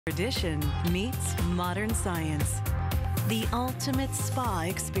Tradition meets modern science. The ultimate spa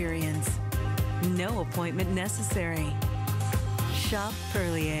experience. No appointment necessary. Shop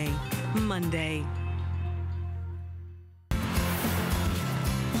Perlier, Monday.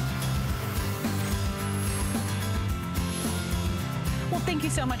 Well, thank you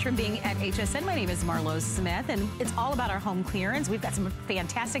so much for being at HSN. My name is Marlo Smith, and it's all about our home clearance. We've got some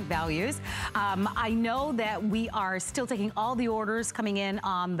fantastic values. I know that we are still taking all the orders coming in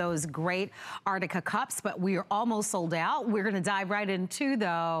on those great Arctica cups, but we are almost sold out. We're going to dive right into,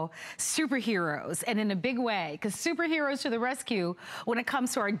 though, superheroes, and in a big way, because superheroes to the rescue when it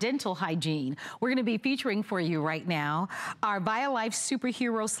comes to our dental hygiene. We're going to be featuring for you right now our BioLife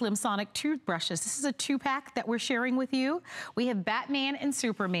Superhero Slim Sonic toothbrushes. This is a 2-pack that we're sharing with you. We have Batman and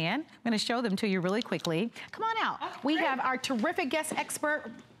Superman. I'm going to show them to you really quickly. Come on out. We have our terrific guest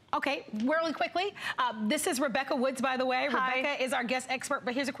expert. Okay, really quickly. This is Rebecca Woods, by the way. Hi. Rebecca is our guest expert,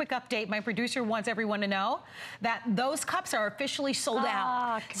 but here's a quick update. My producer wants everyone to know that those cups are officially sold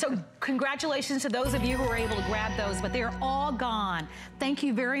out. So congratulations to those of you who were able to grab those, but they're all gone. Thank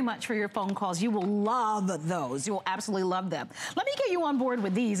you very much for your phone calls. You will love those. You will absolutely love them. Let me get you on board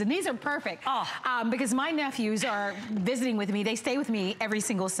with these, and these are perfect because my nephews are visiting with me. They stay with me every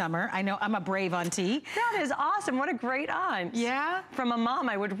single summer. I know I'm a brave auntie. That is awesome. What a great aunt. Yeah. From a mom,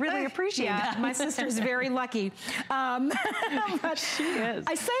 I would really appreciate that. My sister's very lucky. But she is.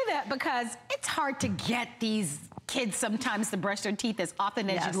 I say that because it's hard to get these kids sometimes to brush their teeth as often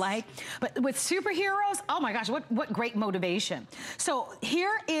as you'd like. But with superheroes, oh my gosh, what great motivation. So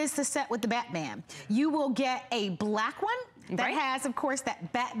here is the set with the Batman. You will get a black one that has, of course,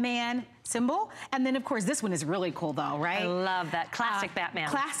 that Batman symbol. And then, of course, this one is really cool, though, right? I love that. Classic Batman.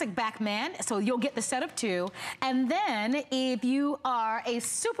 Classic Batman. So you'll get the set of 2. And then if you are a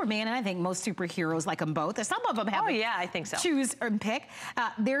Superman, and I think most superheroes like them both, some of them have I think so. Choose and pick.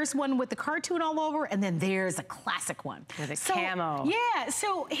 There's one with the cartoon all over, and then there's a classic one. With a camo. Yeah,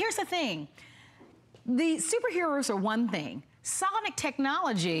 so here's the thing. The superheroes are one thing. Sonic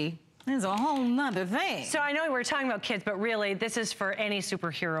technology is a whole nother thing. So I know we're talking about kids, but really, this is for any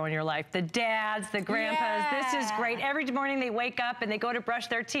superhero in your life. The dads, the grandpas, this is great. Every morning they wake up and they go to brush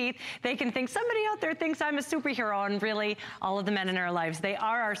their teeth. They can think, somebody out there thinks I'm a superhero, and really, all of the men in our lives, they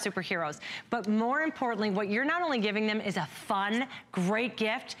are our superheroes. But more importantly, what you're not only giving them is a fun, great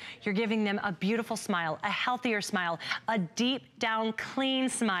gift, you're giving them a beautiful smile, a healthier smile, a deep down clean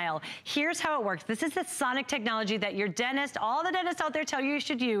smile. Here's how it works. This is the Sonic technology that your dentist, all the dentists out there tell you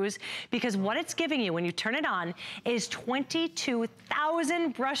should use, because what it's giving you when you turn it on is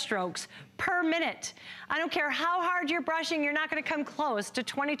 22,000 brush strokes per minute. I don't care how hard you're brushing, you're not gonna come close to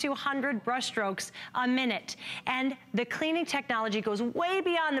 2,200 brush strokes a minute. And the cleaning technology goes way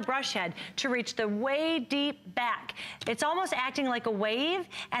beyond the brush head to reach the way deep back. It's almost acting like a wave,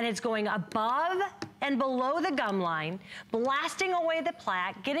 and it's going above and below the gum line, blasting away the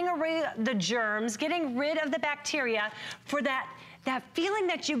plaque, getting rid of the germs, getting rid of the bacteria for that feeling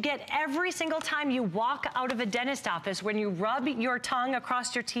that you get every single time you walk out of a dentist office when you rub your tongue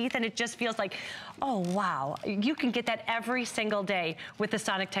across your teeth, and it just feels like, oh wow, you can get that every single day with the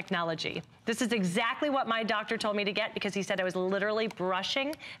Sonic technology. This is exactly what my doctor told me to get, because he said I was literally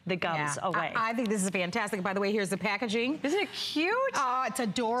brushing the gums away. I think this is fantastic. By the way, here's the packaging. Isn't it cute? Oh, it's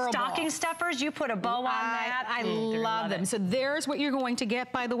adorable. Stocking stuffers, you put a bow on that. I love them. So there's what you're going to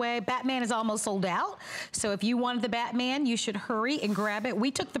get, by the way. Batman is almost sold out. So if you wanted the Batman, you should hurry and grab it. We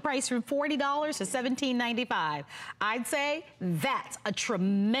took the price from $40 to $17.95. I'd say that's a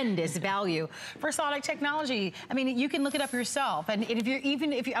tremendous value for Sonic technology. I mean, you can look it up yourself. And if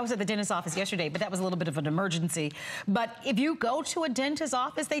you're, I was at the dentist's office yesterday, but that was a little bit of an emergency. But if you go to a dentist's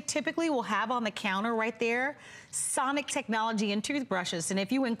office, they typically will have on the counter right there Sonic technology and toothbrushes. And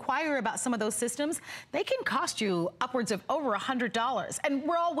if you inquire about some of those systems, they can cost you upwards of over $100. And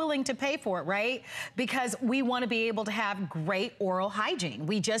we're all willing to pay for it, right? Because we want to be able to have great oral hygiene.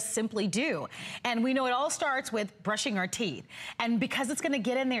 We just simply do. And we know it all starts with brushing our teeth. And because it's going to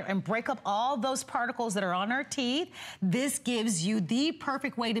get in there and break up all those particles that are on our teeth, this gives you the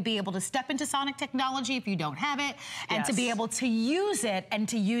perfect way to be able to step into Sonic technology if you don't have it, and to be able to use it, and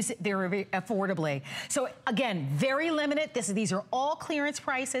to use it very affordably. So again, very limited. These are all clearance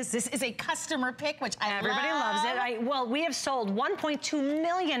prices. This is a customer pick, which Everybody loves it. Well, we have sold 1.2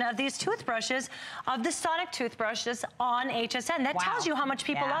 million of these toothbrushes, of the Sonic toothbrushes on HSN. That tells you how much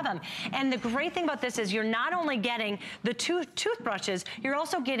people love them. And the great thing about this is you're not only getting the 2 toothbrushes, you're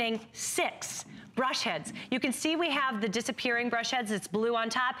also getting 6 brush heads. You can see we have the disappearing brush heads. It's blue on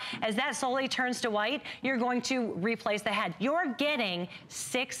top. As that slowly turns to white, you're going to replace the head. You're getting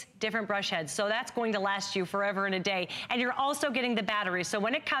 6 different brush heads, so that's going to last you forever and a day. And you're also getting the batteries, so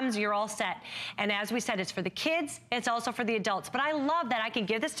when it comes, you're all set. And as we said, it's for the kids, it's also for the adults. But I love that I can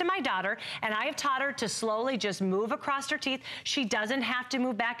give this to my daughter, and I have taught her to slowly just move across her teeth. She doesn't have to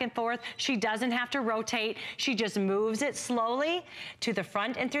move back and forth. She doesn't have to rotate. She just moves it slowly to the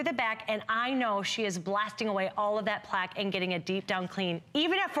front and through the back, and I know she is blasting away all of that plaque and getting a deep down clean,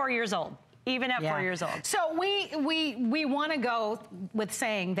 even at 4 years old. Even at 4 years old. So we want to go with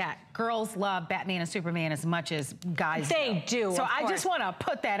saying that girls love Batman and Superman as much as guys do. They do. So I just want to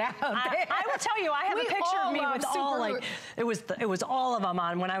put that out there. I will tell you, I have a picture of me with all, like, it was all of them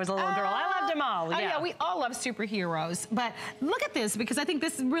on when I was a little girl. I loved them all. Yeah, we all love superheroes. But look at this, because I think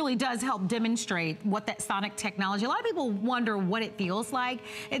this really does help demonstrate what that sonic technology. A lot of people wonder what it feels like.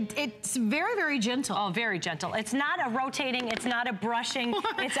 It's very, very gentle. Oh, very gentle. It's not a rotating. It's not a brushing.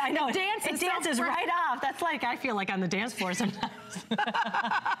 I know. It dances right off. That's like, I feel like on the dance floor sometimes.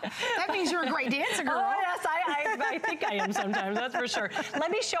 That means you're a great dancer, girl. Oh, yes, I think I am sometimes, that's for sure. Let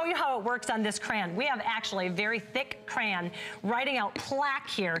me show you how it works on this crayon. We have actually a very thick crayon writing out plaque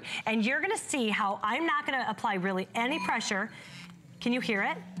here, and you're gonna see how I'm not gonna apply really any pressure. Can you hear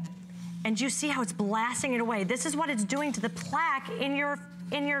it? And you see how it's blasting it away. This is what it's doing to the plaque in your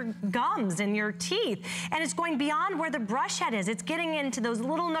gums, in your teeth. And it's going beyond where the brush head is. It's getting into those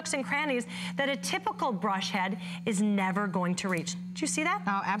little nooks and crannies that a typical brush head is never going to reach. Did you see that?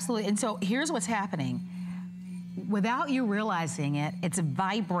 Oh, absolutely. And so here's what's happening. Without you realizing it, it's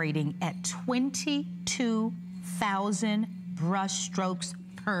vibrating at 22,000 brush strokes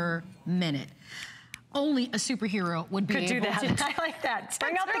per minute. Only a superhero would be able to do that. I like that.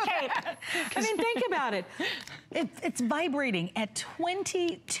 Bring out the cape. I mean, think about it. It's vibrating at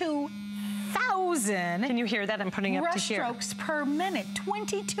 22,000. Can you hear that? I'm putting up to here. Brush strokes per minute.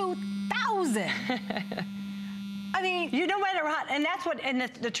 22,000. I mean, you know matter what, and that's what, and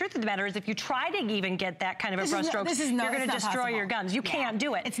the truth of the matter is, if you try to even get that kind of a brush stroke, you're going to destroy your gums. You can't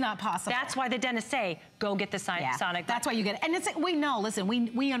do it. It's not possible. That's why the dentists say, go get the sonic. That's why you get it. And we know, listen,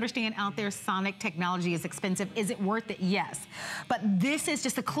 we understand out there sonic technology is expensive. Is it worth it? Yes. But this is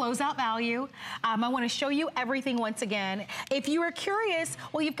just a closeout value. I want to show you everything once again. If you are curious,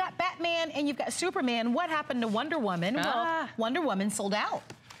 well, you've got Batman and you've got Superman. What happened to Wonder Woman? Well, Wonder Woman sold out.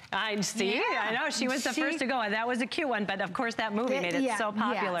 I see. Yeah. I know. She was the first to go. And that was a cute one. But, of course, that movie made it so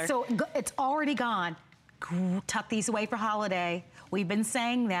popular. Yeah. So it's already gone. Tuck these away for holiday. We've been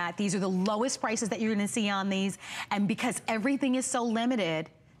saying that. These are the lowest prices that you're going to see on these. And because everything is so limited,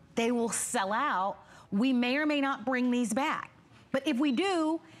 they will sell out. We may or may not bring these back. But if we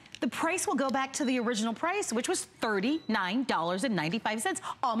do, the price will go back to the original price, which was $39.95,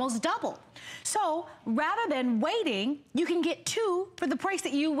 almost double. So rather than waiting, you can get 2 for the price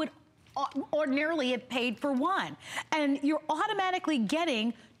that you would ordinarily have paid for 1. And you're automatically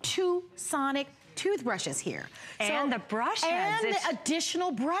getting 2 sonic toothbrushes here. And the brush heads. And the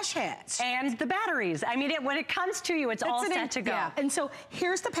additional brush heads. And the batteries. I mean, when it comes to you, it's all set to go. Yeah. And so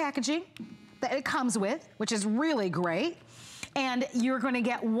here's the packaging that it comes with, which is really great. And you're going to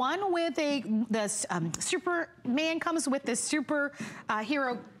get one with Superman comes with the super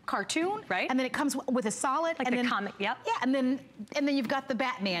hero cartoon, right? And then it comes with a solid, like the comic, yep. Yeah, and then you've got the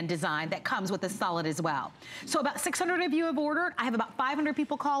Batman design that comes with a solid as well. So about 600 of you have ordered. I have about 500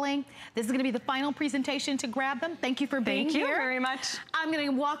 people calling. This is going to be the final presentation to grab them. Thank you for being here. Thank you very much. I'm going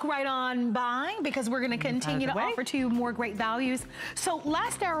to walk right on by because we're going to continue to offer to you more great values. So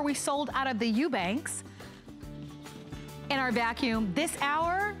last hour we sold out of the Eubanks in our vacuum. This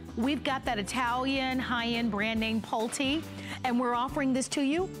hour, we've got that Italian high-end brand name Pulte, and we're offering this to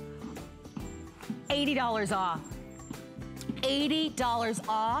you $80 off. $80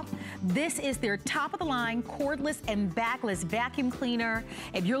 off. This is their top-of-the-line cordless and backless vacuum cleaner.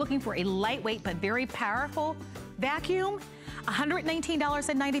 If you're looking for a lightweight but very powerful vacuum,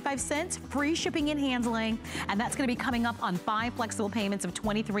 $119.95, free shipping and handling, and that's going to be coming up on 5 flexible payments of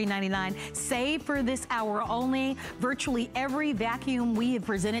 $23.99. Save for this hour only. Virtually every vacuum we have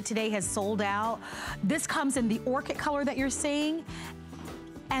presented today has sold out. This comes in the orchid color that you're seeing,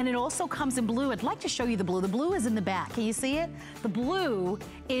 and it also comes in blue. I'd like to show you the blue. The blue is in the back. Can you see it? The blue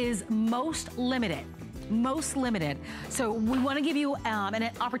is most limited. Most limited. So we want to give you an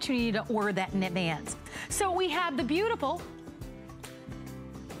opportunity to order that in advance. So we have the beautiful,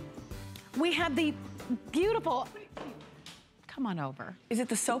 come on over. Is it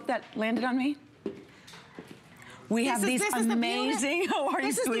the soap that landed on me? We have these amazing, how are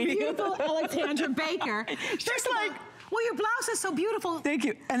you, sweetie? This is the beautiful Alexandra Baker. She's like, Well, your blouse is so beautiful. Thank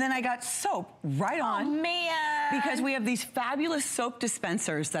you. And then I got soap right on. Oh, man. Because we have these fabulous soap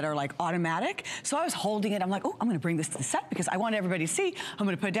dispensers that are like automatic. So I was holding it. I'm like, oh, I'm going to bring this to the set because I want everybody to see. I'm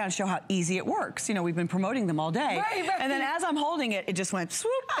going to put it down and show how easy it works. You know, we've been promoting them all day. Right. And then as I'm holding it, it just went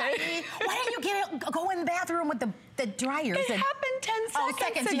swoop. Why didn't you go in the bathroom with the dryers? It happened 10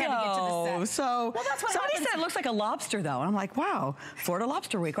 seconds ago. You had to get to the set. So well, that's what somebody happens. said it looks like a lobster, though. And I'm like, wow, Florida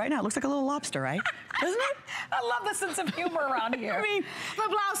Lobster Week right now. It looks like a little lobster, right? Doesn't it? I love the sense of humor around here. I mean, the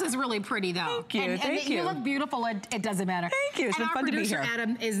blouse is really pretty, though. Thank you. And you look beautiful. It doesn't matter. Thank you. It's been fun to be here. Our producer,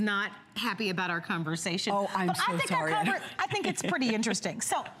 Adam, is not happy about our conversation. Oh, I'm so sorry. I think it's pretty interesting.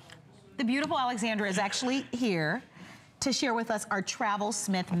 So, the beautiful Alexandra is actually here to share with us our Travel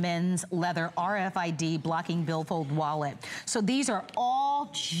Smith men's leather RFID blocking billfold wallet. So these are all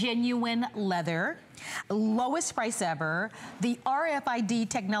genuine leather. Lowest price ever. The RFID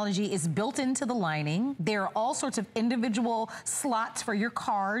technology is built into the lining. There are all sorts of individual slots for your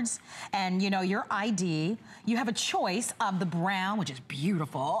cards and, you know, your ID. You have a choice of the brown, which is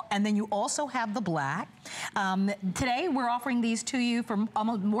beautiful, and then you also have the black. Today, we're offering these to you for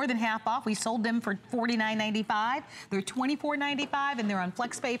almost more than half off. We sold them for $49.95. They're $24.95, and they're on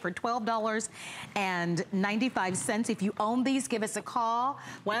FlexPay for $12.95. If you own these, give us a call.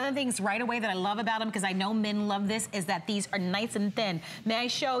 One of the things right away that I love about them, because I know men love this, is that these are nice and thin. May I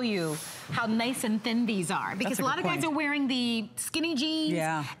show you how nice and thin these are? Because a lot of guys are wearing the skinny jeans,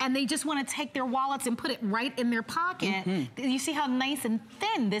 and they just want to take their wallets and put it right in their pocket. You see how nice and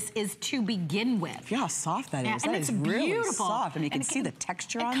thin this is to begin with. Yeah, how soft that is. And that it's is really beautiful. soft. I mean, you can see the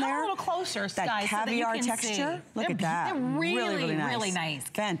texture on there. Come a little closer, that guys, caviar so that you can texture. See. Look at that. They're really really nice.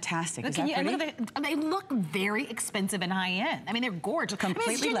 Fantastic. Look, is that pretty? look at they look very expensive and high end. I mean, they're gorgeous.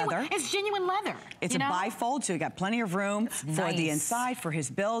 Completely leather. It's genuine leather. It's a bifold, so you got plenty of room for the inside, for his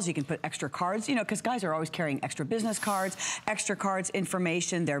bills. You can put extra cards, you know, because guys are always carrying extra business cards, extra cards,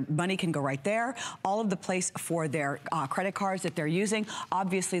 information. Their money can go right there. All of the place for their credit cards that they're using,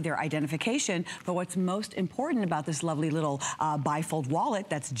 obviously their identification. But what's most important about this lovely little bifold wallet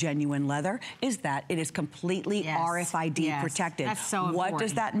that's genuine leather is that it is completely RFID protected. That's so important. What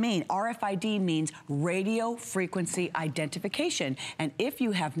does that mean? RFID means radio frequency identification. And if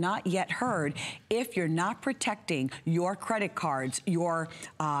you have not yet heard, if you're not protecting your credit cards, your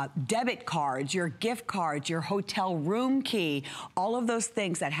debit cards, your gift cards, your hotel room key, all of those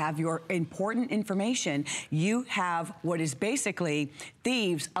things that have your important information, you have what is basically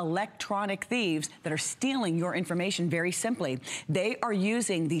thieves, electronic thieves, that are stealing your information very simply. They are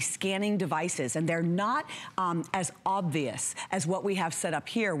using these scanning devices, and they're not as obvious as what we have set up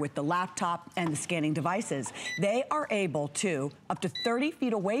here with the laptop and the scanning devices. They are able to, up to 30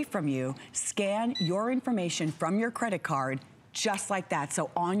 feet away from you, scan your information from your credit card just like that. So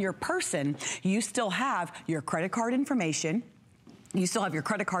on your person, you still have your credit card information. You still have your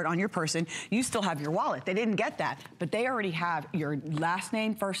credit card on your person. You still have your wallet. They didn't get that, but they already have your last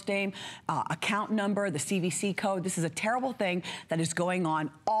name, first name, account number, the CVC code. This is a terrible thing that is going on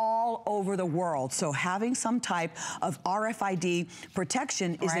all over the world. So having some type of RFID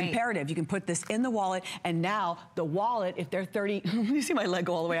protection is imperative. You can put this in the wallet, and now the wallet, if they're 30, you see my leg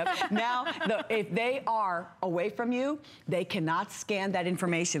go all the way up. Now, if they are away from you, they cannot scan that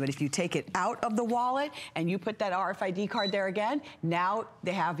information. But if you take it out of the wallet and you put that RFID card there again, now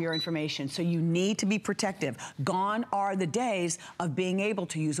they have your information. So you need to be protective. Gone are the days of being able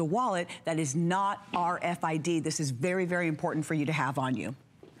to use a wallet that is not RFID. This is very, very important for you to have on you.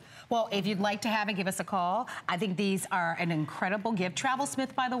 Well, if you'd like to have it, give us a call. I think these are an incredible gift. Travel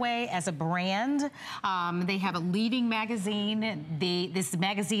Smith, by the way, as a brand, they have a leading magazine. This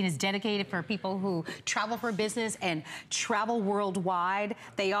magazine is dedicated for people who travel for business and travel worldwide.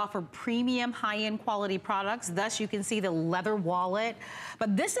 They offer premium, high-end quality products. Thus, you can see the leather wallet.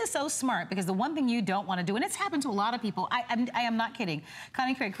 But this is so smart, because the one thing you don't want to do, and it's happened to a lot of people, I am not kidding.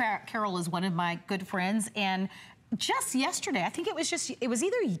 Connie Craig Carroll is one of my good friends, and just yesterday, I think it was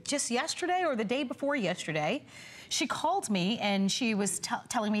either just yesterday or the day before yesterday, she called me and she was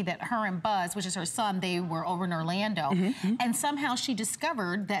telling me that her and Buzz, which is her son, they were over in Orlando, and somehow she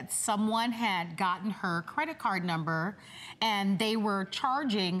discovered that someone had gotten her credit card number and they were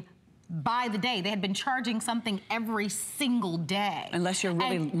charging by the day. They had been charging something every single day. Unless you're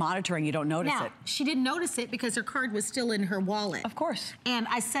really monitoring, you don't notice it. She didn't notice it because her card was still in her wallet. Of course. And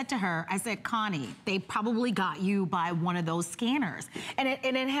I said to her, I said, Connie, they probably got you by one of those scanners. And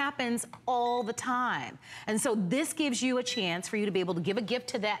it happens all the time. And so this gives you a chance for you to be able to give a gift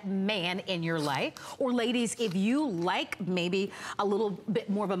to that man in your life. Or ladies, if you like maybe a little bit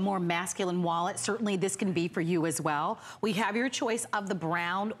more of a more masculine wallet, certainly this can be for you as well. We have your choice of the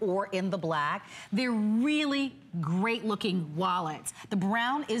brown or in in the black. They're really great looking wallets. The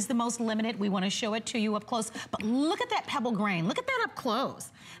brown is the most limited. We want to show it to you up close, but look at that pebble grain. Look at that up close.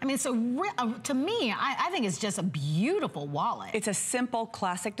 I mean, so to me, I think it's just a beautiful wallet. It's a simple,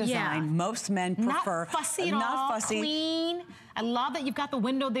 classic design. Yeah. Most men prefer. Not fussy at all, not fussy. Clean. I love that you've got the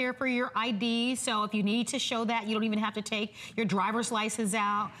window there for your ID, so if you need to show that, you don't even have to take your driver's license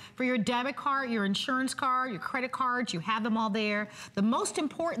out. For your debit card, your insurance card, your credit cards, you have them all there. The most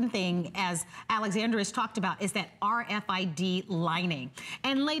important thing, as Alexandra has talked about, is that RFID lining.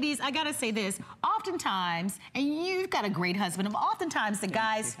 And ladies, I gotta say this, oftentimes, and you've got a great husband, oftentimes the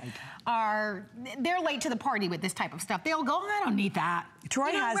guys they're late to the party with this type of stuff. They'll go, I don't need that.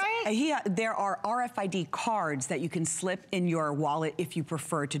 Troy there are RFID cards that you can slip in your wallet if you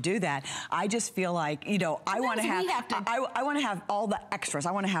prefer to do that. I just feel like, you know, I want to have all the extras.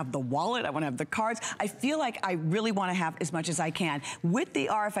 I want to have the wallet. I want to have the cards. I feel like I really want to have as much as I can. With the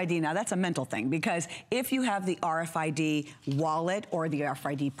RFID, now that's a mental thing, because if you have the RFID wallet or the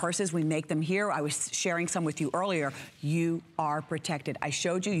RFID purses, we make them here. I was sharing some with you earlier. You are protected. I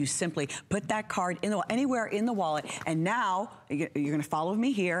showed you, you simply put that card in anywhere in the wallet, and now you're going to follow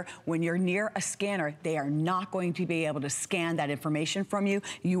me here. When you're near a scanner, they are not going to be able to scan that information from you.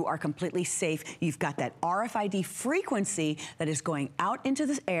 You are completely safe. You've got that RFID frequency that is going out into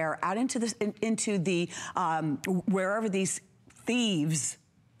the air, out into the wherever these thieves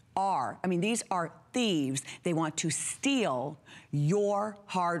are. I mean, these are thieves. They want to steal your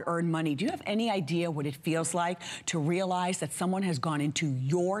hard-earned money. Do you have any idea what it feels like to realize that someone has gone into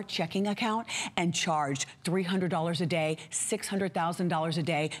your checking account and charged $300 a day, $600,000 a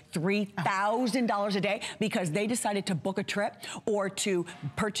day, $3,000 a day because they decided to book a trip or to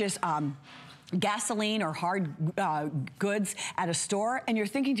purchase gasoline or hard goods at a store, and you're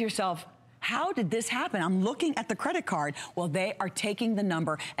thinking to yourself, how did this happen? I'm looking at the credit card. Well, they are taking the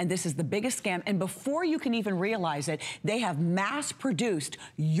number, and this is the biggest scam. And before you can even realize it, they have mass-produced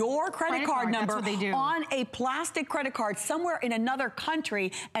your credit card number on a plastic credit card somewhere in another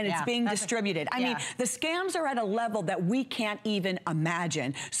country, and it's being distributed. I mean, the scams are at a level that we can't even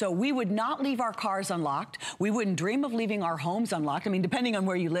imagine. So we would not leave our cars unlocked. We wouldn't dream of leaving our homes unlocked. I mean, depending on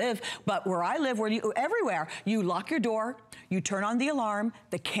where you live, but where I live, everywhere, you lock your door, you turn on the alarm,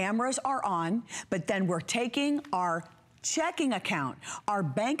 the cameras are on, but then we're taking our checking account, our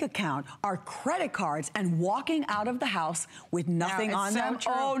bank account, our credit cards, and walking out of the house with nothing on them.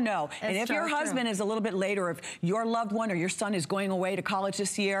 Oh no. And if your husband is a little bit late, or if your loved one or your son is going away to college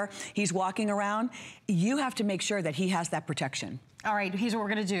this year, he's walking around, you have to make sure that he has that protection. All right, here's what we're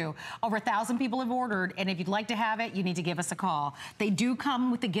gonna do. Over 1,000 people have ordered, and if you'd like to have it, you need to give us a call. They do come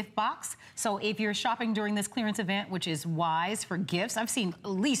with the gift box, so if you're shopping during this clearance event, which is wise for gifts, I've seen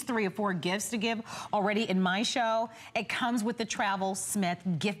at least 3 or 4 gifts to give already in my show. It comes with the Travel Smith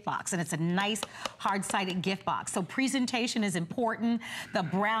gift box, and it's a nice hard-sided gift box. So presentation is important. The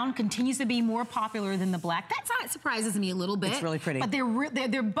brown continues to be more popular than the black. That surprises me a little bit. It's really pretty. But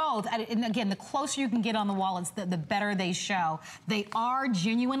they're both, and again, the closer you can get on the wallets, the better they show. They are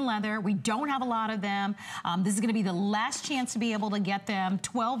genuine leather. We don't have a lot of them. This is gonna be the last chance to be able to get them,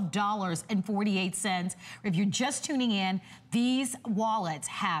 $12.48. If you're just tuning in, these wallets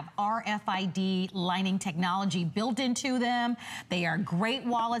have RFID lining technology built into them. They are great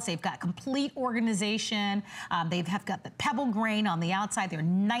wallets. They've got complete organization. They have got the pebble grain on the outside. They're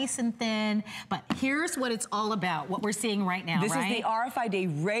nice and thin. But here's what it's all about, what we're seeing right now, This is the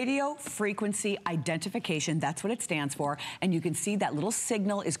RFID radio frequency identification. That's what it stands for. And you can see that little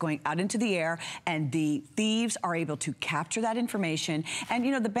signal is going out into the air, and the thieves are able to capture that information. And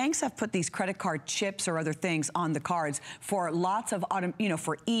you know, the banks have put these credit card chips or other things on the cards for lots of,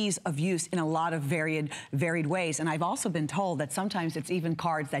 for ease of use in a lot of varied ways. And I've also been told that sometimes it's even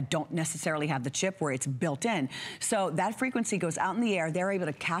cards that don't necessarily have the chip where it's built in. So that frequency goes out in the air. They're able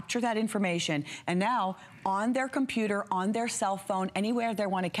to capture that information, and now on their computer, on their cell phone, anywhere they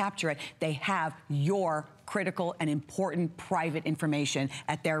want to capture it, they have your critical and important private information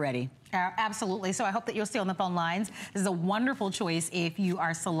at their ready. Absolutely. So I hope that you'll stay on the phone lines. This is a wonderful choice if you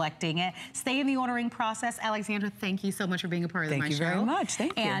are selecting it. Stay in the ordering process. Alexandra, thank you so much for being a part of my show. Thank you very much.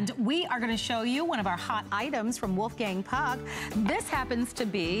 Thank you. And we are going to show you one of our hot items from Wolfgang Puck. This happens to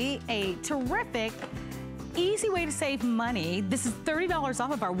be a terrific easy way to save money. This is $30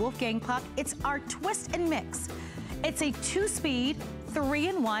 off of our Wolfgang Puck. It's our Twist and Mix. It's a 2-speed,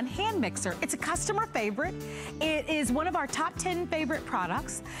 3-in-1 hand mixer. It's a customer favorite. It is one of our top 10 favorite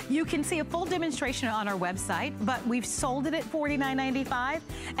products. You can see a full demonstration on our website, but we've sold it at $49.95,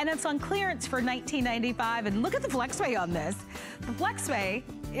 and it's on clearance for $19.95. And look at the FlexPay on this. The FlexPay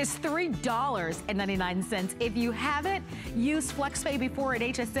is $3.99. If you haven't used FlexPay before at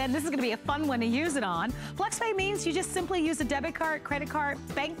HSN, this is gonna be a fun one to use it on. FlexPay means you just simply use a debit card, credit card,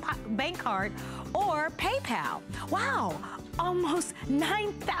 bank card, or PayPal. Wow. Almost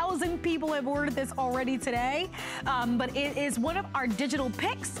 9,000 people have ordered this already today, but it is one of our digital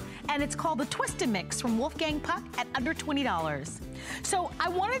picks, and it's called the Twisted Mix from Wolfgang Puck at under $20. So I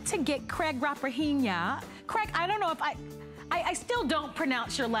wanted to get Craig Rappahinia. Craig, I don't know if I still don't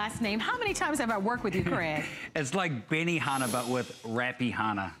pronounce your last name. How many times have I worked with you, Craig? It's like Benihana, but with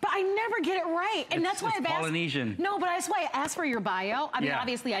Rappahinia. But I never get it right, and that's why I've asked. Polynesian. No, but that's why I asked for your bio. I mean,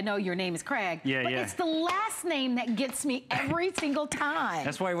 obviously, I know your name is Craig. Yeah, but it's the last name that gets me every single time.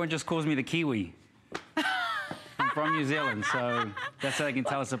 That's why everyone just calls me the Kiwi. I'm from New Zealand, so that's how they can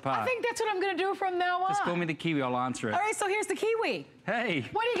tell us apart. I think that's what I'm going to do from now on. Just call me the Kiwi, I'll answer it. All right, so here's the Kiwi. Hey.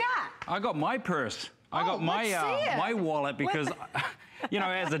 What do you got? I got my purse. I got my wallet because, you know,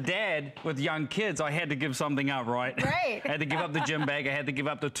 as a dad with young kids, I had to give something up, right? Right. I had to give up the gym bag. I had to give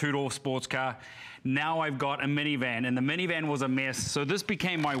up the two-door sports car. Now I've got a minivan, and the minivan was a mess. So this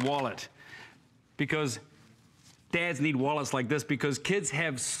became my wallet because dads need wallets like this because kids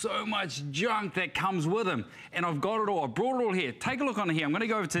have so much junk that comes with them. And I've got it all. I brought it all here. Take a look on here. I'm going to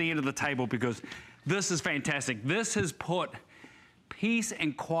go over to the end of the table because this is fantastic. This has put peace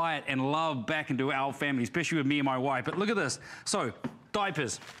and quiet and love back into our family, especially with me and my wife. But look at this. So,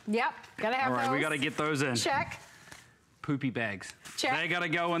 diapers. Yep, gotta have those. All right, we gotta get those in. Check. Poopy bags. Check. They gotta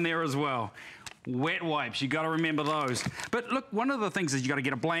go in there as well. Wet wipes, you gotta remember those. But look, one of the things is you gotta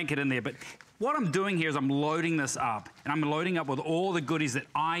get a blanket in there. But what I'm doing here is I'm loading this up. And I'm loading up with all the goodies that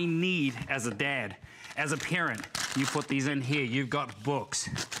I need as a dad, as a parent. You put these in here. You've got books.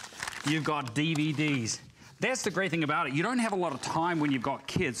 You've got DVDs. That's the great thing about it. You don't have a lot of time when you've got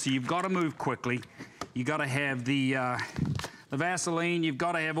kids, so you've got to move quickly. You've got to have the Vaseline. You've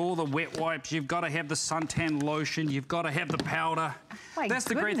got to have all the wet wipes. You've got to have the suntan lotion. You've got to have the powder. That's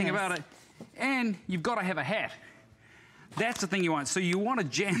the great thing about it. And you've got to have a hat. That's the thing you want. So you want to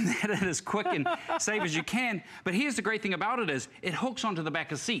jam that in as quick and safe as you can. But here's the great thing about it is it hooks onto the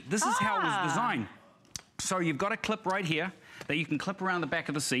back of the seat. This is how it was designed. So you've got a clip right here that you can clip around the back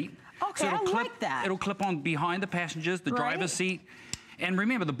of the seat. Okay, so I like that. It'll clip on behind the passengers, the driver's seat. And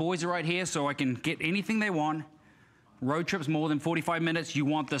remember, the boys are right here, so I can get anything they want. Road trips more than 45 minutes, you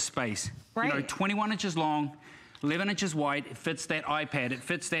want this space. Right. You know, 21 inches long, 11 inches wide. It fits that iPad, it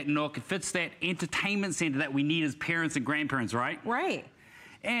fits that Nook, it fits that entertainment center that we need as parents and grandparents, right? Right.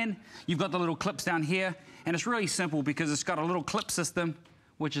 And you've got the little clips down here, and it's really simple because it's got a little clip system,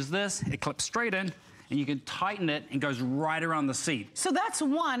 which is this. It clips straight in, and you can tighten it and goes right around the seat. So that's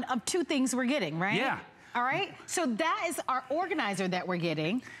one of two things we're getting, right? Yeah. All right, so that is our organizer that we're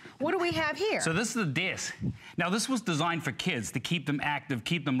getting. What do we have here? So this is the desk. Now this was designed for kids to keep them active,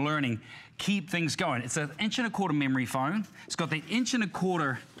 keep them learning, keep things going. It's an 1.25 inch memory foam. It's got the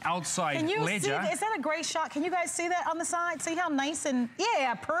 1.25 inch outside Can you ledger. see, is that a great shot? Can you guys see that on the side? See how nice and,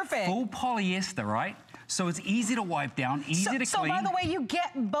 yeah, perfect. Full polyester, right? So it's easy to wipe down, easy to clean. So by the way, you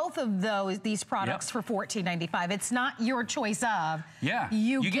get both of these products for $14.95. It's not your choice of. Yeah,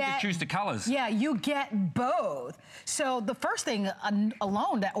 you get to choose the colors. Yeah, you get both. So the first thing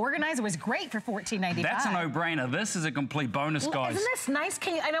alone, that organizer was great for $14.95. That's a no-brainer. This is a complete bonus, guys. Isn't this nice?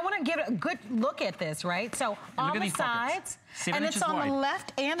 And I want to give it a good look at this, right? So on the sides, and it's on the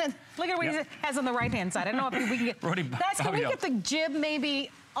left and look at what he has on the right-hand side. I don't know if we can get. Guys, can we get the jib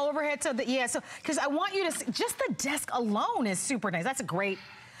maybe overhead so that, so because I want you to see, just the desk alone is super nice. That's a great.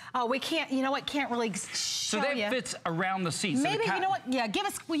 Oh, we can't, you know what, can't really show So that fits around the seat. Maybe, you know what, give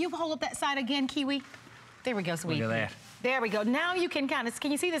us, will you hold up that side again, Kiwi? There we go, sweetie. Look at that. There we go. Now you can kind of,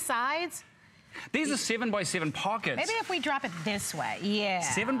 can you see the sides? These are 7x7 pockets. Maybe if we drop it this way,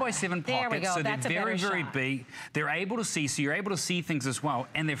 7x7 pockets, there we go. so That's they're very, very shot. big. They're able to see, so you're able to see things as well,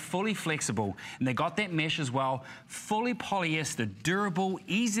 and they're fully flexible. And they got that mesh as well, fully polyester, durable,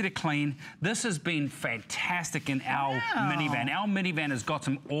 easy to clean. This has been fantastic in our minivan. Our minivan has got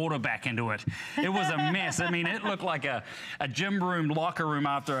some order back into it. It was a mess. I mean, it looked like a gym room, locker room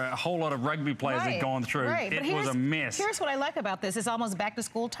after a whole lot of rugby players had gone through. It was a mess. Here's what I like about this. It's almost back to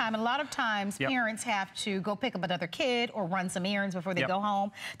school time, and a lot of times parents have to go pick up another kid or run some errands before they go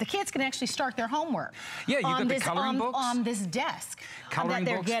home. The kids can actually start their homework. Yeah, you got the coloring books. On this desk. Coloring that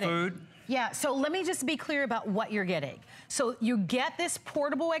they're books, getting. food. Yeah, so let me just be clear about what you're getting. So you get this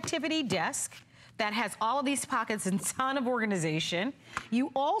portable activity desk that has all of these pockets and ton of organization.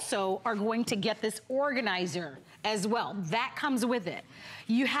 You also are going to get this organizer as well. That comes with it.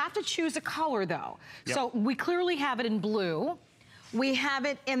 You have to choose a color though. So we clearly have it in blue. We have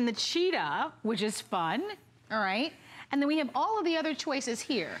it in the cheetah, which is fun, all right? And then we have all of the other choices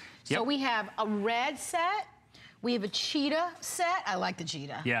here. So Yep. we have a red set. We have a cheetah set. I like the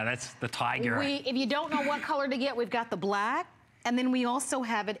cheetah. Yeah, that's the tiger. If you don't know what color to get, we've got the black. And then we also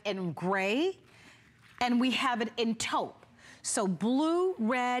have it in gray. And we have it in taupe. So blue,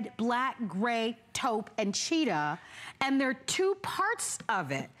 red, black, gray, taupe, and cheetah. And there are two parts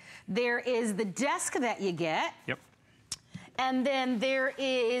of it. There is the desk that you get. Yep. And then there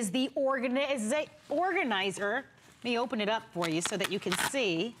is the organizer. Let me open it up for you so that you can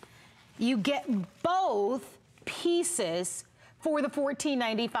see. You get both pieces for the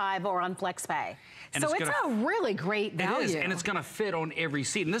 $14.95 or on FlexPay. And so it's a really great value. It is, and it's going to fit on every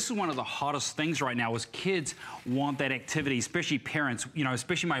seat. And this is one of the hottest things right now is kids want that activity, especially parents, you know,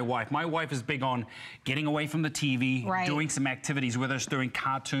 especially my wife. My wife is big on getting away from the TV, doing some activities, whether it's doing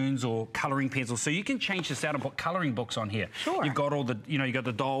cartoons or coloring pencils. So you can change this out and put coloring books on here. Sure. You've got all the, you know, you've got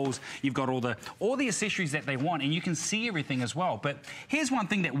the dolls, you've got all the accessories that they want, and you can see everything as well. But here's one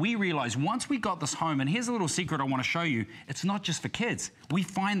thing that we realized once we got this home, and here's a little secret I want to show you. It's not just for kids. We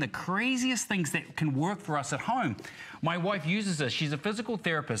find the craziest things that can work for us at home. My wife uses this. She's a physical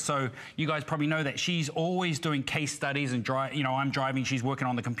therapist, so you guys probably know that she's always doing case studies and you know, I'm driving, she's working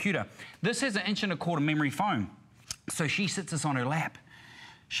on the computer. This has an 1.25 inch memory foam. So she sits this on her lap.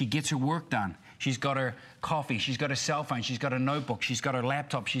 She gets her work done. She's got her coffee, she's got her cell phone, she's got her notebook, she's got her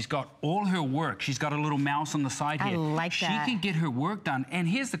laptop, she's got all her work. She's got a little mouse on the side here. I like that. She can get her work done. And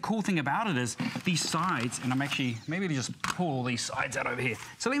here's the cool thing about it is these sides, and I'm actually, maybe to just pull all these sides out over here.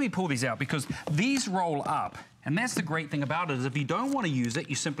 So let me pull these out because these roll up. And that's the great thing about it is if you don't want to use it,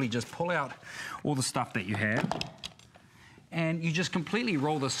 you simply just pull out all the stuff that you have. And you just completely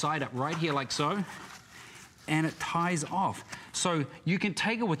roll the side up right here like so. And it ties off. So you can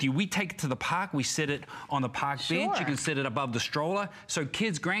take it with you. We take it to the park. We sit it on the park bench. You can sit it above the stroller. So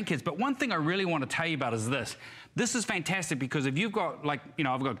kids, grandkids. But one thing I really want to tell you about is this. This is fantastic because if you've got, like, you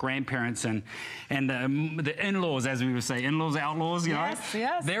know, I've got grandparents and the in-laws, as we would say, in-laws, outlaws, you know.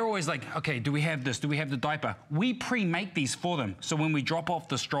 Yes. They're always like, okay, do we have this? Do we have the diaper? We pre-make these for them. So when we drop off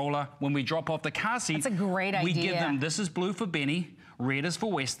the stroller, when we drop off the car seat, that's a great idea. We give them, this is blue for Benny, red is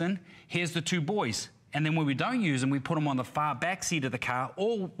for Weston, here's the two boys. And then when we don't use them, we put them on the far back seat of the car,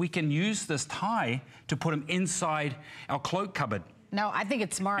 or we can use this tie to put them inside our cloak cupboard. No, I think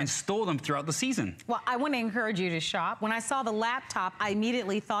it's smart. And store them throughout the season. Well, I want to encourage you to shop. When I saw the laptop, I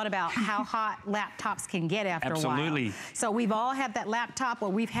immediately thought about how hot laptops can get after a while. Absolutely. So we've all had that laptop where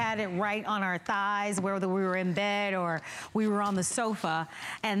we've had it right on our thighs, whether we were in bed or we were on the sofa.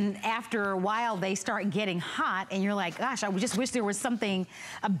 And after a while, they start getting hot, and you're like, gosh, I just wish there was something,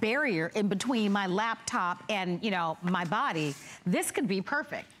 a barrier in between my laptop and, you know, my body. This could be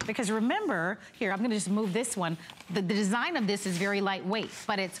perfect. Because remember, here, I'm going to just move this one. The design of this is very lightweight,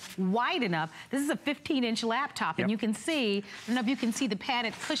 but it's wide enough. This is a 15-inch laptop, and you can see, I don't know if you can see the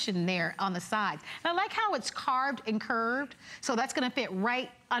padded cushion there on the sides. And I like how it's carved and curved, so that's gonna fit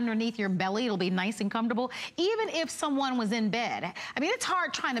right underneath your belly. It'll be nice and comfortable, even if someone was in bed. I mean, it's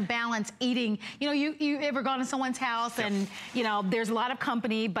hard trying to balance eating. You know, you ever gone to someone's house and, you know, there's a lot of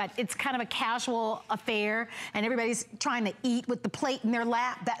company, but it's kind of a casual affair, and everybody's trying to eat with the plate in their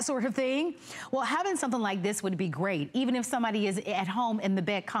lap, that sort of thing. Well, having something like this would be great. Even if somebody is at home in the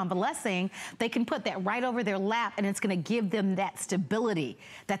bed convalescing, they can put that right over their lap, and it's gonna give them that stability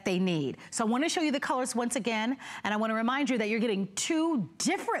that they need. So I wanna show you the colors once again, and I wanna remind you that you're getting two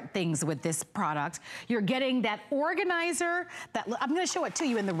different things with this product. You're getting that organizer, I'm gonna show it to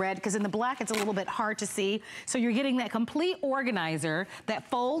you in the red, because in the black it's a little bit hard to see. So you're getting that complete organizer that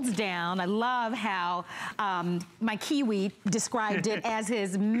folds down. I love how my Kiwi described it as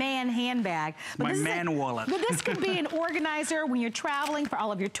his man handbag. But my man wallet. But this could be an organizer when you're traveling for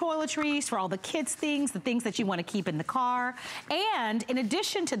all of your toiletries, for all the kids' things, the things that you want to keep in the car. And in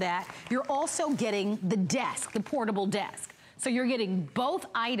addition to that, you're also getting the desk, the portable desk. So you're getting both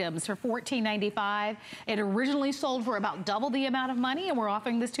items for $14.95. It originally sold for about double the amount of money, and we're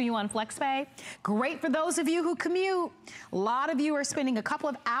offering this to you on FlexPay. Great for those of you who commute. A lot of you are spending a couple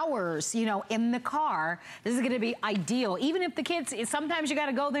of hours, you know, in the car. This is gonna be ideal. Even if the kids, sometimes you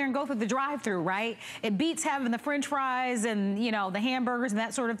gotta go there and go through the drive-through, right? It beats having the French fries and, you know, the hamburgers and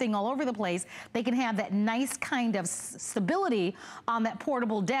that sort of thing all over the place. They can have that nice kind of stability on that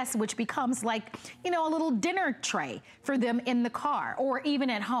portable desk, which becomes like, you know, a little dinner tray for them in the car or even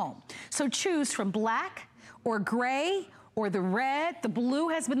at home. So choose from black or gray or the red. The blue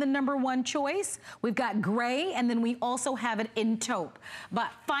has been the #1 choice. We've got gray, and then we also have it in taupe.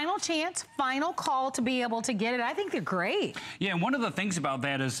 But final chance, final call to be able to get it. I think they're great. Yeah, and one of the things about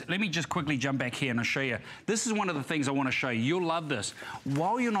that is, let me just quickly jump back here and I'll show you. This is one of the things I want to show you. You'll love this.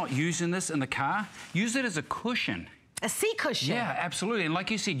 While you're not using this in the car, use it as a cushion. A seat cushion. Yeah, absolutely. And like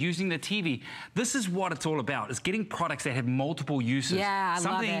you said, using the TV, this is what it's all about, is getting products that have multiple uses. Yeah, I love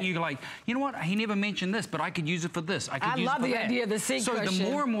Something it. you're like, you know what, he never mentioned this, but I could use it for this. I could use it for that. love the idea of the seat cushion. So the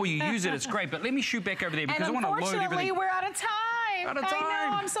more and more you use it, it's great. But let me shoot back over there because I want to load everything. And unfortunately, we're out of time. Out of time. I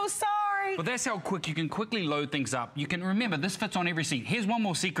know, I'm so sorry. But that's how quick you can quickly load things up. You can remember, this fits on every seat. Here's one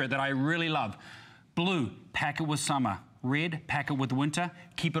more secret that I really love. Blue, pack it with summer. Red, pack it with winter.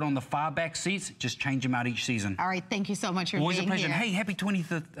 Keep it on the far back seats. Just change them out each season. All right, thank you so much for being here. Always a pleasure. Hey, happy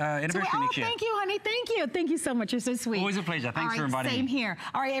 20th anniversary next year. Thank you, honey. Thank you. Thank you so much. You're so sweet. Always a pleasure. Thanks for inviting me. Same here.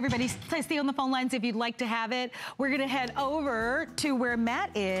 All right, everybody, stay on the phone lines if you'd like to have it. We're going to head over to where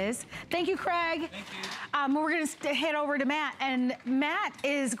Matt is. Thank you, Craig. Thank you. We're going to head over to Matt, and Matt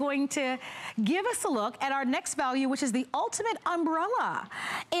is going to give us a look at our next value, which is the Ultimate Umbrella.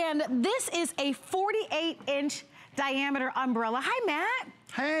 And this is a 48-inch diameter umbrella. Hi, Matt.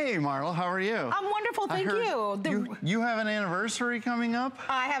 Hey, Marla, how are you? I'm wonderful, thank you. You have an anniversary coming up?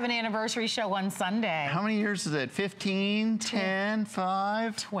 I have an anniversary show on Sunday. How many years is it? 15, 10,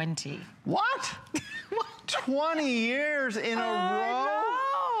 5? 20. What? 20 years in a row?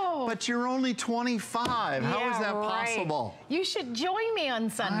 No. But you're only 25. How is that possible? You should join me on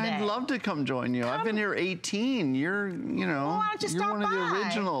Sunday. I'd love to come join you. I've been here 18. You're, you know, why don't you you're stop one of the by?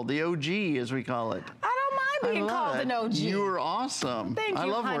 original, the OG, as we call it. I don't mind being called an OG. You are awesome. Thank you, I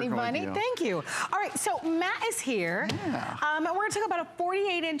love honey working bunny. with you. Thank you. All right, so Matt is here. Yeah. And we're going to talk about a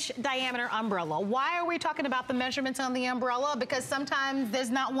 48-inch diameter umbrella. Why are we talking about the measurements on the umbrella? Because sometimes there's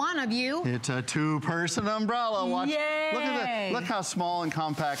not one of you. It's a two-person umbrella. Watch. Yay. Look how small and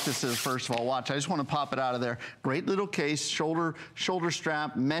compact this is, first of all. Watch, I just want to pop it out of there. Great little case, shoulder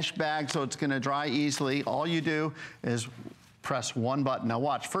strap, mesh bag, so it's going to dry easily. All you do is press one button. Now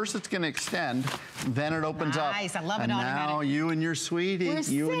watch, first it's gonna extend, then it opens up. Nice, I love it and automatic. now you and your sweetie, We're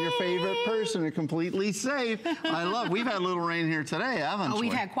you and your favorite safe. person are completely safe. We've had a little rain here today, haven't we? Oh,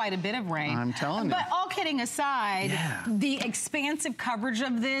 we've had quite a bit of rain. I'm telling you. But all kidding aside, the expansive coverage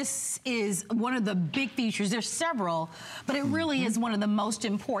of this is one of the big features. There's several, but it really is one of the most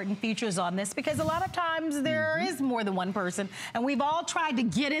important features on this because a lot of times there is more than one person and we've all tried to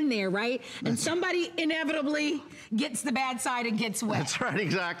get in there, right? And somebody inevitably gets the bad side and gets wet. That's right,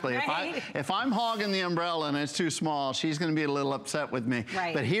 exactly. Right? If I'm hogging the umbrella and it's too small, she's gonna be a little upset with me.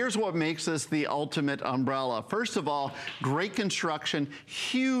 Right. But here's what makes this the ultimate umbrella. First of all, great construction,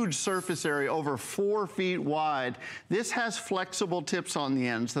 huge surface area, over 4 feet wide. This has flexible tips on the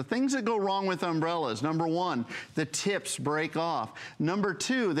ends. The things that go wrong with umbrellas, number one, the tips break off. Number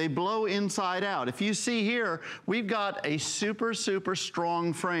two, they blow inside out. If you see here, we've got a super, super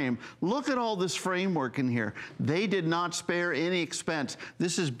strong frame. Look at all this framework in here. They did not spare any expense.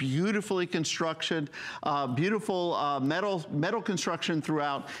 This is beautifully constructed, beautiful metal construction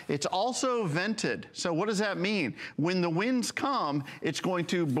throughout. It's also vented. So what does that mean? When the winds come, it's going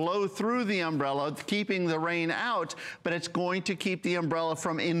to blow through the umbrella, keeping the rain out, but it's going to keep the umbrella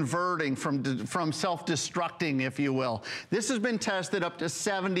from inverting, from self-destructing, if you will. This has been tested up to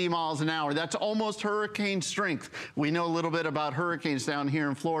 70 miles an hour. That's almost hurricane strength. We know a little bit about hurricanes down here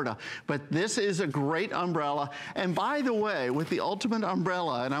in Florida, but this is a great umbrella. And by the way, with the ultimate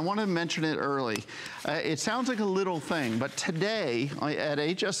umbrella, and I want to mention it early, it sounds like a little thing, but today at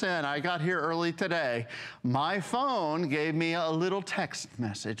HSN, I got here early today, my phone gave me a little text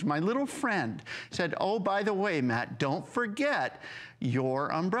message. My little friend said, oh, by the way, Matt, don't forget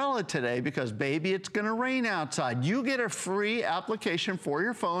your umbrella today because baby, it's gonna rain outside. You get a free application for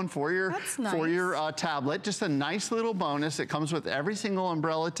your phone, for your tablet, just a nice little bonus. It comes with every single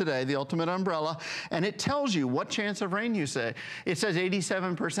umbrella today, the ultimate umbrella, and it tells you what chance of rain you say. It says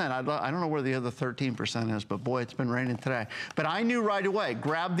 87%. I don't know where the other 13% is, but boy, it's been raining today. But I knew right away,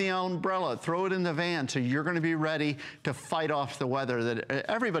 grab the umbrella, throw it in the van, so you're gonna be ready to fight off the weather that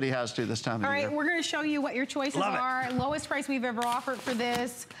everybody has to this time of year. All right, we're gonna show you what your choices are. Lowest price we've ever offered for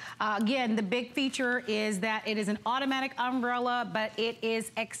this. Again, the big feature is that it is an automatic umbrella, but it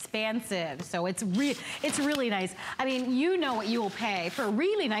is expansive. So it's really nice. I mean, you know what you will pay for a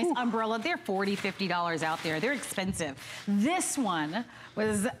really nice umbrella. They're $40, $50 out there. They're expensive. This one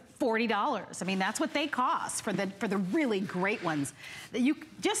was $40. I mean, that's what they cost for the really great ones. You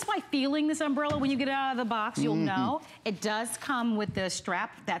just by feeling this umbrella when you get it out of the box, you'll know. It does come with the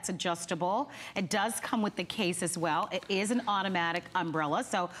strap that's adjustable. It does come with the case as well. It is an automatic umbrella,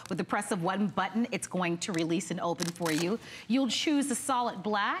 so with the press of one button, it's going to release and open for you. You'll choose the solid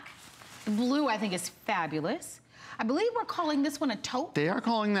black. The blue, I think, is fabulous. I believe we're calling this one a taupe. They are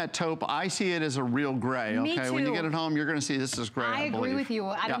calling that taupe. I see it as a real gray, Me okay? too. When you get it home, you're gonna see this is gray, I agree with you.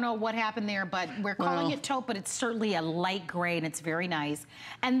 I don't know what happened there, but we're calling it taupe, but it's certainly a light gray, and it's very nice.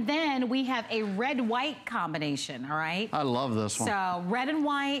 And then we have a red-white combination, all right? I love this one. So red and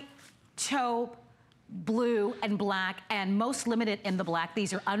white, taupe, blue and black, and most limited in the black.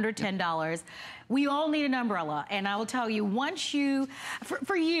 These are under $10. We all need an umbrella, and I will tell you, once you,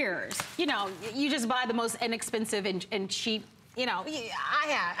 for years, you know, you just buy the most inexpensive and cheap, you know,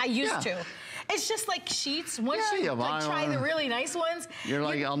 I used to. It's just like sheets. Once you like, try the really nice ones, you're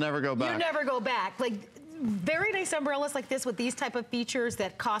like, I'll never go back. You never go back. Like, very nice umbrellas like this with these type of features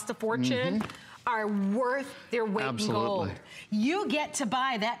that cost a fortune are worth their weight in gold. You get to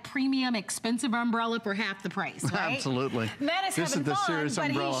buy that premium expensive umbrella for half the price, right? Absolutely. Matt is having fun, but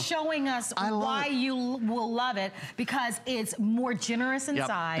he's showing us why you will love it, because it's more generous in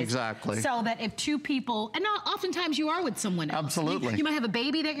size. Exactly. So that if two people, and oftentimes you are with someone else. Absolutely. You might have a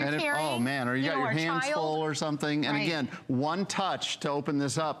baby that you're carrying. Oh man, or you got your hands full or something. And again, one touch to open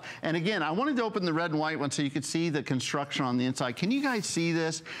this up. And again, I wanted to open the red and white one so you could see the construction on the inside. Can you guys see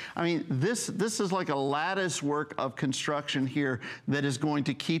this? I mean, this is like a lattice work of construction here that is going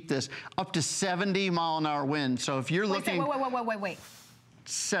to keep this up to 70-mile-an-hour wind. So if you're looking... Wait.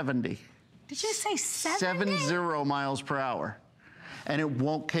 70. Did you say 70? 70 miles per hour. And it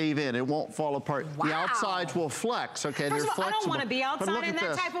won't cave in. It won't fall apart. Wow. The outsides will flex, okay? First They're of all, flexible. I don't want to be outside in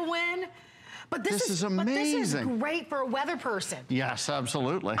that type of wind. But this is amazing. But this is great for a weather person. Yes,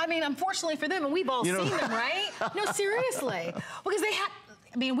 absolutely. I mean, unfortunately for them, and we've all seen them, right? No, seriously. Because they have...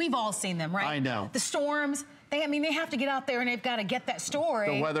 I mean, we've all seen them, right? I know. The storms. I mean, they have to get out there and they've got to get that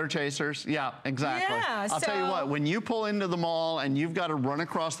story. The weather chasers. Yeah, exactly. Yeah, I'll tell you what, when you pull into the mall and you've got to run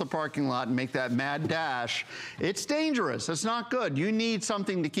across the parking lot and make that mad dash, it's dangerous. It's not good. You need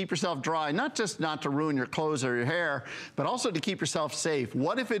something to keep yourself dry, not just not to ruin your clothes or your hair, but also to keep yourself safe.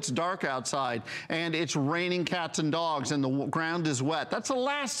 What if it's dark outside and it's raining cats and dogs and the ground is wet? That's the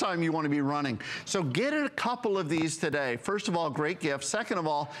last time you want to be running. So get a couple of these today. First of all, great gift. Second of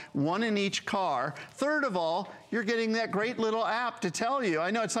all, one in each car. Third of all, you're getting that great little app to tell you. I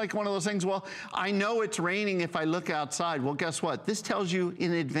know it's like one of those things, well, I know it's raining if I look outside. Well, guess what? This tells you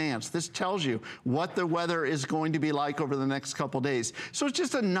in advance. This tells you what the weather is going to be like over the next couple days. So it's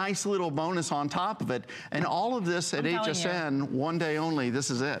just a nice little bonus on top of it. And all of this at HSN, one day only.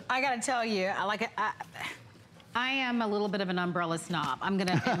 This is it. I got to tell you, I am a little bit of an umbrella snob. I'm going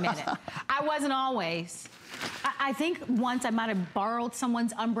to admit it. I wasn't always. I think once I might have borrowed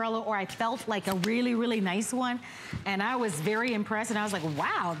someone's umbrella, or I felt like a really, really nice one, and I was very impressed, and I was like,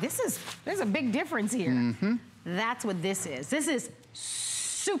 wow, there's a big difference here. That's what this is. This is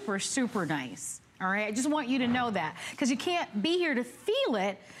super, super nice. All right, I just want you to know that, because you can't be here to feel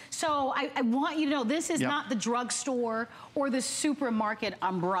it. So I want you to know this is not the drugstore or the supermarket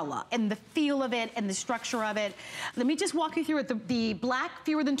umbrella, and the feel of it and the structure of it. Let me just walk you through it. The black,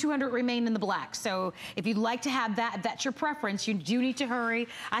 fewer than 200 remain in the black. So if you'd like to have that, if that's your preference, you do need to hurry.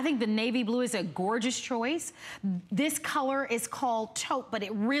 I think the navy blue is a gorgeous choice. This color is called taupe, but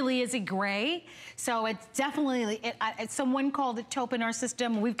it really is a gray. So it's definitely, someone called it taupe in our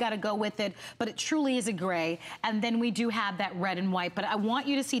system. We've got to go with it, but it truly is a gray. And then we do have that red and white. But I want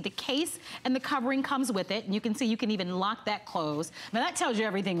you to see the case and the covering comes with it. And you can see you can even lock that close. Now that tells you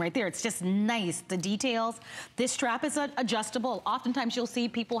everything right there. It's just nice, the details. This strap is adjustable. Oftentimes you'll see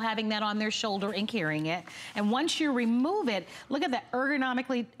people having that on their shoulder and carrying it. And once you remove it, look at that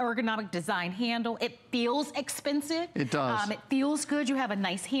ergonomic design handle. It feels expensive. It does. It feels good. You have a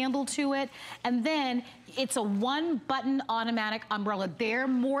nice handle to it. And then it's a one-button automatic umbrella. They're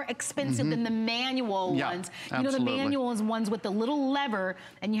more expensive than the manual ones. You know, the manual ones with the little lever,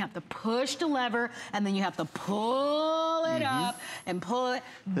 and you have to push the lever, and then you have to pull it up and pull it.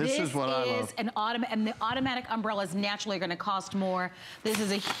 This is what I love. And the automatic umbrella is naturally going to cost more. This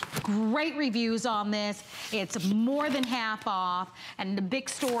is a great reviews on this. It's more than half off, and the big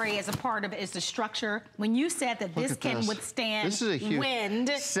story as a part of it is the structure. When you said that this can withstand this is a huge wind.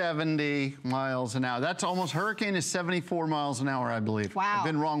 70 miles an hour. That's almost, hurricane is 74 miles an hour, I believe. Wow. I've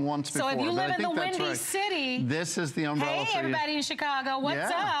been wrong once before. So if you live in the windy right. city, this is the umbrella hey, everybody in Chicago,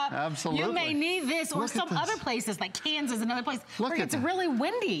 what's up? Absolutely. You may need this, or some other places like Kansas and other places where it's really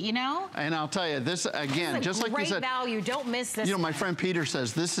windy, you know? And I'll tell you, this, again, just like you said. Great value, don't miss this. You know, my friend Peter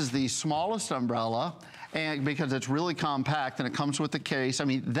says this is the smallest umbrella, and because it's really compact and it comes with the case. I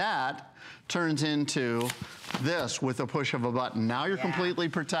mean, that turns into this with a push of a button. Now you're completely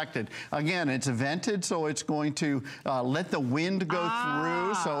protected. Again, it's vented, so it's going to let the wind go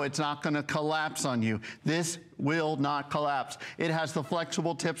through, so it's not going to collapse on you. This will not collapse. It has the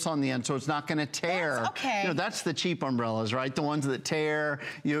flexible tips on the end, so it's not going to tear. That's okay. You know, that's the cheap umbrellas, right? The ones that tear.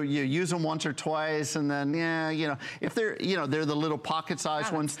 You use them once or twice, and then, yeah, you know, if they're, you know, they're the little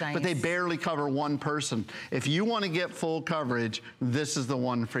pocket-sized ones, nice. but they barely cover one person. If you want to get full coverage, this is the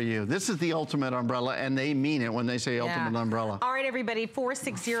one for you. This is the ultimate umbrella, and they mean it when they say ultimate umbrella. All right, everybody,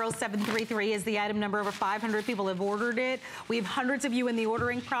 460733 is the item number. Over 500 people have ordered it. We have hundreds of you in the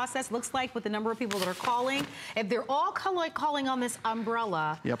ordering process. Looks like with the number of people that are calling, if they're all calling on this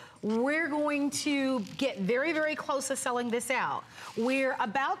umbrella, we're going to get very, very close to selling this out. We're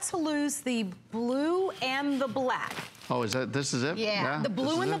about to lose the blue and the black. Oh, this is it? Yeah, the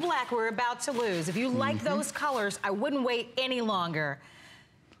blue and the black we're about to lose. If you like those colors, I wouldn't wait any longer.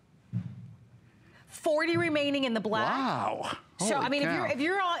 40 remaining in the black. Wow. So I mean, if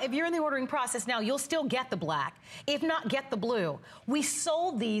you're in the ordering process now, you'll still get the black. If not, get the blue. We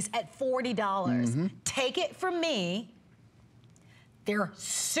sold these at $40. Take it from me. They're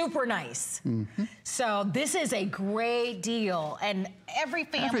super nice. So this is a great deal, and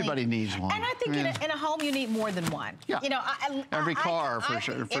everybody needs one. And I think in a home you need more than one. Yeah. You know, every car for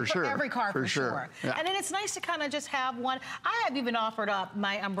sure. Every car for sure. Yeah. And then it's nice to kind of just have one. I have even offered up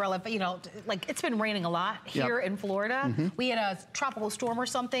my umbrella. You know, like it's been raining a lot here in Florida. We had a tropical storm or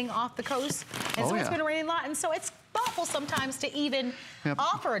something off the coast, and so it's been raining a lot. And so it's thoughtful sometimes to even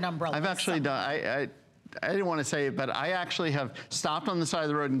offer an umbrella. I've actually done. I didn't want to say it, but I actually have stopped on the side of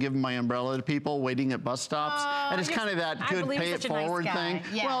the road and given my umbrella to people waiting at bus stops. And it's kind of that good pay it forward thing.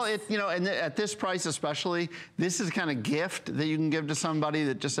 Yes. Well, you know, and at this price especially, this is the kind of gift that you can give to somebody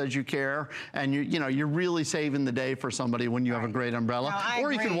that just says you care, and you know, you're really saving the day for somebody when you have a great umbrella. No,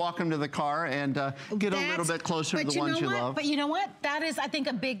 or you can walk them to the car and get a little bit closer to the ones you love. But you know what? That is, I think,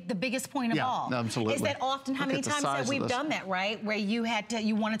 the biggest point of all. Absolutely. Is that often how many times that we've done that, right? Where you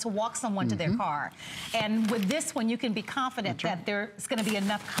wanted to walk someone to their car. And with this one, you can be confident that there's going to be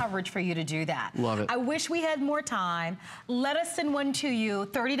enough coverage for you to do that. Love it. I wish we had more time. Let us send one to you.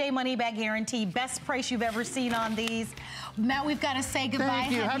 30-day money-back guarantee. Best price you've ever seen on these. Matt, we've got to say goodbye.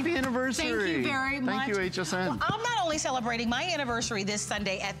 Thank you. Happy anniversary. Thank you very much. Thank you, HSN. Well, I'm not only celebrating my anniversary this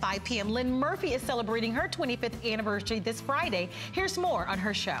Sunday at 5 p.m. Lynn Murphy is celebrating her 25th anniversary this Friday. Here's more on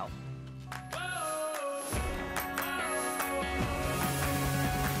her show.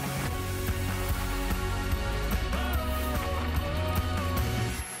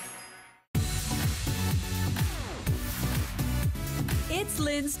 It's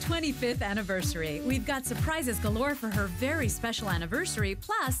Lynn's 25th anniversary. We've got surprises galore for her very special anniversary,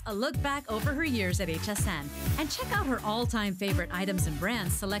 plus a look back over her years at HSN. And check out her all-time favorite items and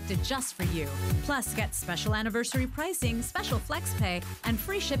brands selected just for you. Plus, get special anniversary pricing, special flex pay, and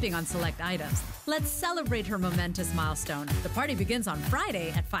free shipping on select items. Let's celebrate her momentous milestone. The party begins on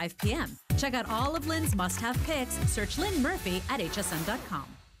Friday at 5 p.m. Check out all of Lynn's must-have picks. Search Lynn Murphy at hsn.com.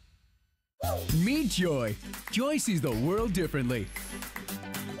 Meet Joy. Joy sees the world differently.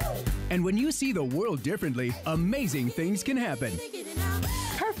 And when you see the world differently, amazing things can happen.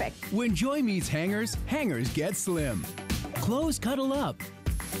 Perfect. When Joy meets hangers, hangers get slim. Clothes cuddle up.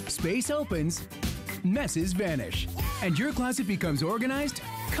 Space opens. Messes vanish. And your closet becomes organized,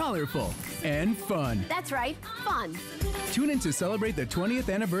 colorful, and fun. That's right, fun. Tune in to celebrate the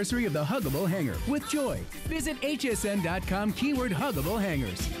 20th anniversary of the Huggable Hanger with Joy. Visit hsn.com keyword Huggable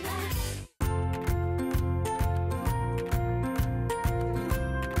Hangers.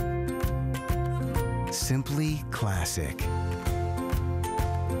 Simply classic.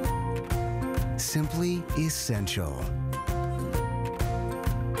 Simply essential.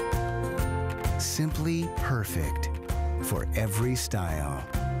 Simply perfect for every style.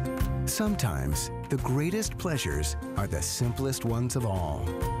 Sometimes the greatest pleasures are the simplest ones of all.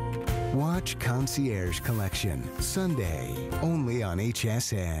 Watch Concierge Collection Sunday only on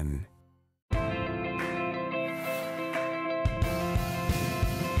HSN.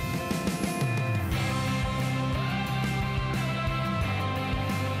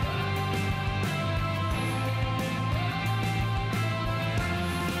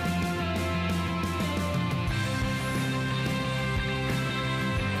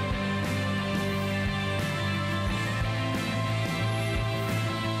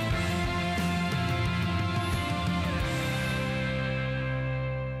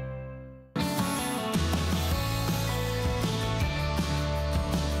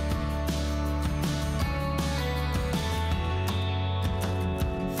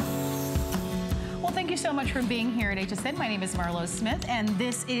 So much for being here at HSN. My name is Marlo Smith, and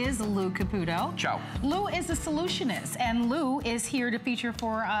this is Lou Caputo. Ciao. Lou is a solutionist, and Lou is here to feature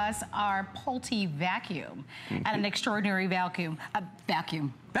for us our Pulte vacuum and an extraordinary vacuum.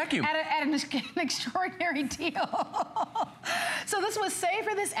 vacuum. At an extraordinary deal. So this was Save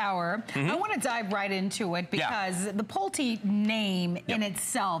for this hour. I want to dive right into it because the Pulte name in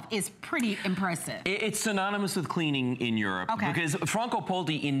itself is pretty impressive. It's synonymous with cleaning in Europe because Franco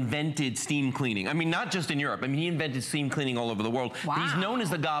Pulte invented steam cleaning. I mean, not just in Europe. I mean, he invented steam cleaning all over the world. He's known as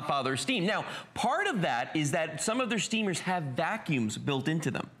the godfather of steam. Now, part of that is that some of their steamers have vacuums built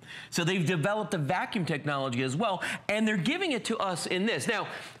into them. So they've developed a vacuum technology as well, and they're giving it to us in this. Now,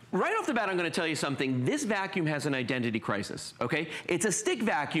 right off the bat, I'm going to tell you something. This vacuum has an identity crisis, okay? It's a stick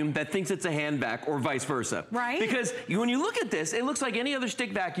vacuum that thinks it's a hand vac or vice versa. Right. Because when you look at this, it looks like any other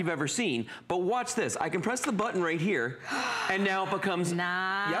stick vac you've ever seen. But watch this. I can press the button right here, and now it becomes a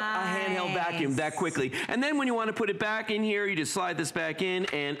handheld vacuum that quickly. And then when you want to put it back in here, you just slide this back in,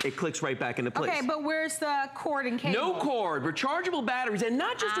 and it clicks right back into place. Okay, but where's the cord and cable? No cord. Rechargeable batteries, and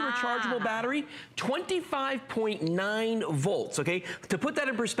not just a rechargeable battery, 25.9 volts, okay? To put that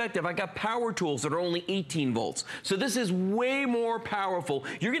in perspective, I got power tools that are only 18 volts. So this is way more powerful.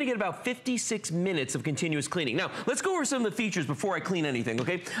 You're gonna get about 56 minutes of continuous cleaning. Now, let's go over some of the features before I clean anything,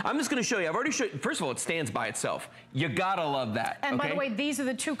 okay? I'm just gonna show you. I've already showed you. First of all, it stands by itself. You gotta love that, And by the way, these are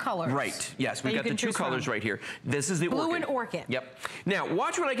the two colors. Right, yes, we've got the two colors right here. This is the orchid. Blue and orchid. Yep. Now,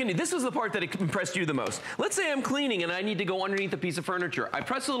 watch what I can do. This is the part that impressed you the most. Let's say I'm cleaning and I need to go underneath a piece of furniture. I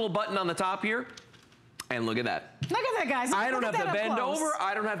press a little button on the top here, and look at that. Look at that, guys. I don't have to bend over.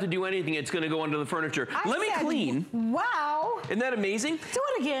 I don't have to do anything. It's going to go under the furniture. Let me clean. Wow. Isn't that amazing? Do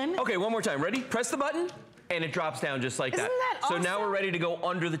it again. Okay, one more time. Ready? Press the button, and it drops down just like that. Isn't that awesome? So now we're ready to go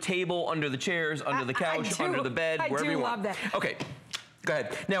under the table, under the chairs, under the couch, under the bed, wherever you want. I do love that. Okay. Go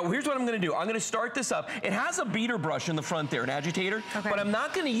ahead. Now, here's what I'm going to do. I'm going to start this up. It has a beater brush in the front there, an agitator, but I'm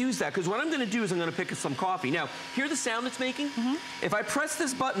not going to use that because what I'm going to do is I'm going to pick some coffee. Now, hear the sound it's making? If I press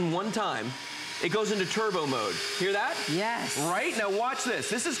this button one time, it goes into turbo mode. Hear that? Yes. Right? Now watch this.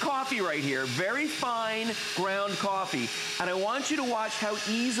 This is coffee right here. Very fine ground coffee. And I want you to watch how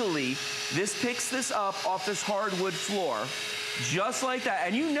easily this picks this up off this hardwood floor. Just like that.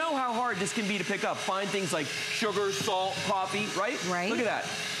 And you know how hard this can be to pick up. Fine things like sugar, salt, coffee, right? Right. Look at that.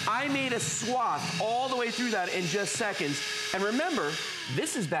 I made a swath all the way through that in just seconds. And remember,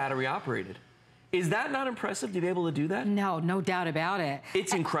 this is battery operated. Is that not impressive to be able to do that? No, no doubt about it.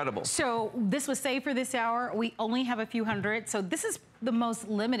 It's incredible. So this was Save for this hour. We only have a few hundred. So this is the most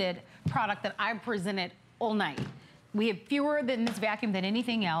limited product that I've presented all night. We have fewer than this vacuum than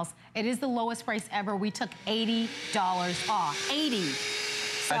anything else. It is the lowest price ever. We took $80 off. 80.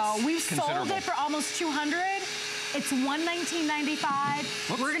 So we've sold it for almost 200. It's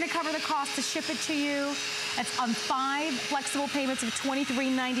 $119.95. We're gonna cover the cost to ship it to you. It's on 5 flexible payments of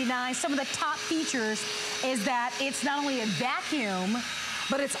 $23.99. Some of the top features is that it's not only a vacuum,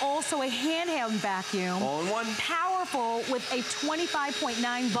 but it's also a handheld vacuum. All in one. Powerful with a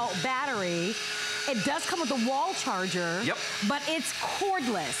 25.9 volt battery. It does come with a wall charger, but it's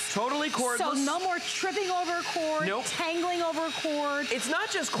cordless. Totally cordless. So no more tripping over a cord, tangling over a cord. It's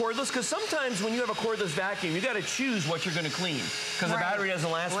not just cordless, because sometimes when you have a cordless vacuum, you got to choose what you're going to clean, because the battery doesn't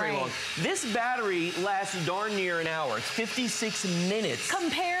last very long. This battery lasts darn near an hour. It's 56 minutes.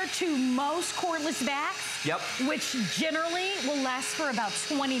 Compared to most cordless vacs, which generally will last for about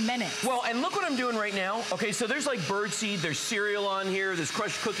 20 minutes. Well, and look what I'm doing right now. Okay, so there's like birdseed, there's cereal on here, there's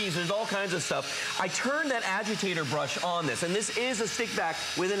crushed cookies, there's all kinds of stuff. I turned that agitator brush on this, and this is a stick vac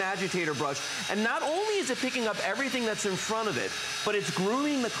with an agitator brush. And not only is it picking up everything that's in front of it, but it's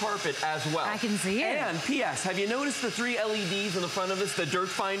grooming the carpet as well. I can see it. And P.S., have you noticed the 3 LEDs in the front of this, the dirt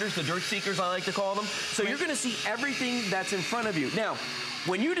finders, the dirt seekers, I like to call them? So you're gonna see everything that's in front of you. Now,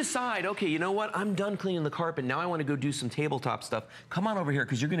 when you decide, okay, you know what, I'm done cleaning the carpet, now I want to go do some tabletop stuff, come on over here,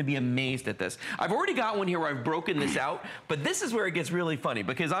 because you're going to be amazed at this. I've already got one here where I've broken this out, but this is where it gets really funny,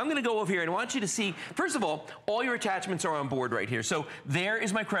 because I'm going to go over here and I want you to see, first of all your attachments are on board right here. So there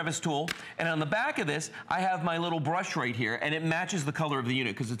is my crevice tool, and on the back of this, I have my little brush right here, and it matches the color of the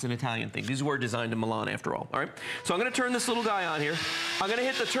unit, because it's an Italian thing. These were designed in Milan, after all right? So I'm going to turn this little guy on here. I'm going to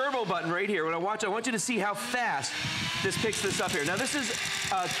hit the turbo button right here. When I watch, I want you to see how fast this picks this up here. Now this is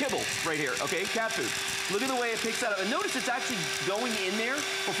kibble right here, okay? Cat food. Look at the way it picks that up. And notice it's actually going in there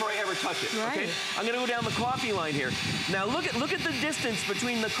before I ever touch it, okay? I'm gonna go down the coffee line here. Now look at the distance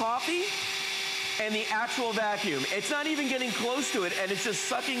between the coffee and the actual vacuum. It's not even getting close to it, and it's just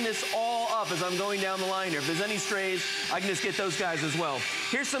sucking this all up as I'm going down the line here. If there's any strays, I can just get those guys as well.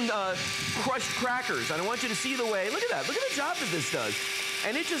 Here's some crushed crackers, and I want you to see the way, look at that, look at the job that this does.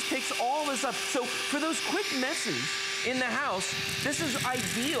 And it just picks all this up. So for those quick messes in the house, this is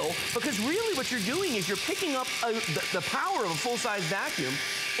ideal, because really what you're doing is you're picking up the power of a full-size vacuum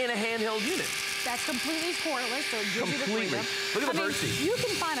in a handheld unit. That's completely cordless, so it gives you the freedom. Look at the Versy. You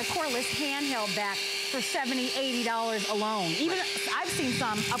can find a cordless handheld vac for $70, $80 alone. Even I've seen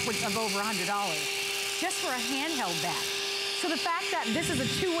some upwards of over $100 just for a handheld vac. So the fact that this is a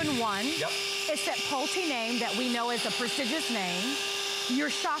 2-in-1, it's that Pulte name that we know is a prestigious name. You're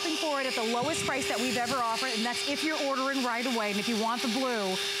shopping for it at the lowest price that we've ever offered, and that's if you're ordering right away. And if you want the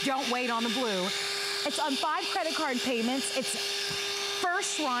blue, don't wait on the blue. It's on 5 credit card payments. It's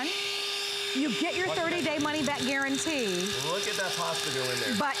first run. You get your 30-day money-back guarantee. Look at that pasta go in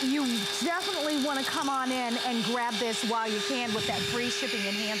there. But you definitely want to come on in and grab this while you can with that free shipping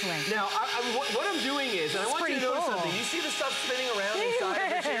and handling. Now, what I'm doing is, and I want you to notice something. You see the stuff spinning around inside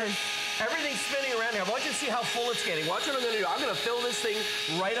of this here? Everything's spinning around here. I want you to see how full it's getting. Watch what I'm going to do. I'm going to fill this thing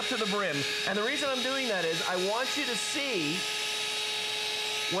right up to the brim. And the reason I'm doing that is I want you to see,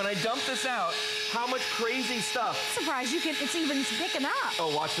 when I dump this out, how much crazy stuff. I'm surprised it's even picking up.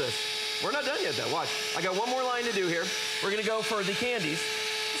 Oh, watch this. We're not done yet, though. Watch. I got one more line to do here. We're going to go for the candies.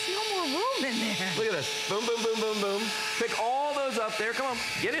 There's no more room in there. Look at this. Boom, boom, boom, boom, boom. Pick all those up there. Come on.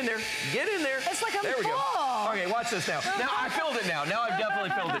 Get in there. Get in there. It's like I'm There we go. full. Okay, watch this now. Now, I filled it now. Now I've definitely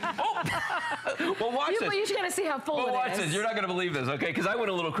filled it. Oh! Well, watch this. You just got to see how full it is. Well, watch this. You're not going to believe this, okay? Because I went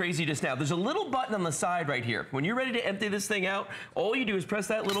a little crazy just now. There's a little button on the side right here. When you're ready to empty this thing out, all you do is press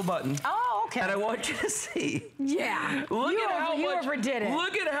that little button. Oh, okay. And I want you to see. Yeah. Look at how you much. overdid it.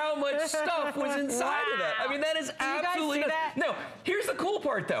 Look at how much stuff was inside of that. I mean, that is absolutely. You guys see that? No. Here's the cool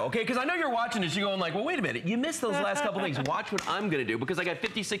part, though. Okay, because I know you're watching this. You're going like, well, wait a minute. You missed those last couple things. Watch what I'm going to do because I got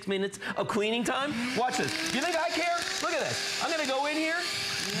 56 minutes of cleaning time. Watch this. You think I care? Look at this. I'm going to go in here,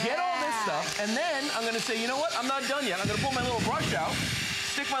 get all this stuff, and then I'm going to say, you know what? I'm not done yet. I'm going to pull my little brush out,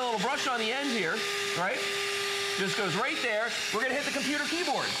 stick my little brush on the end here, right? Just goes right there. We're going to hit the computer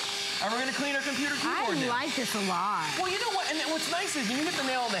keyboard. And we're going to clean our computer keyboard I like this a lot. Well, you know what? And what's nice is, and you hit the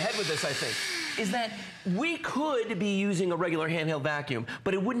nail on the head with this, I think, is that we could be using a regular handheld vacuum,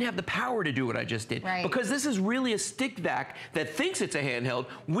 but it wouldn't have the power to do what I just did. Right. Because this is really a stick vac that thinks it's a handheld.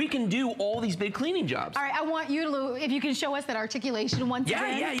 We can do all these big cleaning jobs. All right, I want you to, if you can show us that articulation once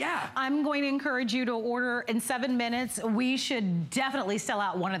again. Yeah. I'm going to encourage you to order in 7 minutes. We should definitely sell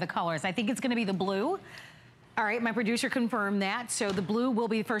out one of the colors. I think it's going to be the blue. All right, my producer confirmed that. So the blue will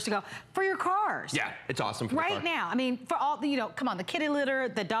be the first to go for your cars. Yeah, it's awesome for right now. I mean, for all the, come on, the kitty litter,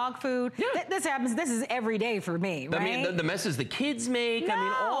 the dog food. Yeah. This happens. This is every day for me, right? I mean, the messes the kids make. No. I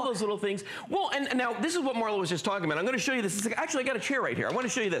mean, all those little things. Well, and now this is what Marla was just talking about. I'm going to show you this. Actually, I got a chair right here. I want to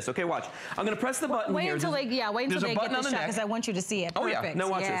show you this. Okay, watch. I'm going to press the button wait here. Until they, wait until they get the shot because I want you to see it. Oh Perfect. yeah. Now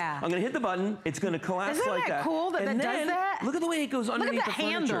watch this. I'm going to hit the button. It's going to collapse like that. Isn't that cool that and that then, does that? Look at the way it goes underneath the furniture.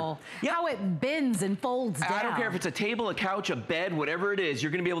 Look at the handle. Yeah. How it bends and folds down. I don't care if it's a table, a couch, a bed, whatever it is,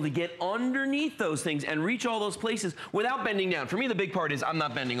 you're going to be able to get underneath those things and reach all those places without bending down. For me, the big part is I'm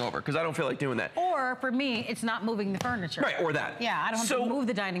not bending over because I don't feel like doing that. Or for me, it's not moving the furniture. Right, or that. Yeah, I don't have to move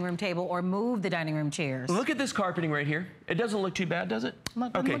the dining room table or move the dining room chairs. Look at this carpeting right here. It doesn't look too bad, does it?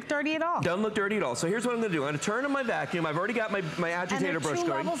 Doesn't look dirty at all. Doesn't look dirty at all. So here's what I'm going to do. I'm going to turn on my vacuum. I've already got my agitator brush going. And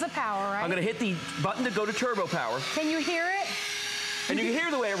there are 2 levels of power, right? I'm going to hit the button to go to turbo power. Can you hear it? And you can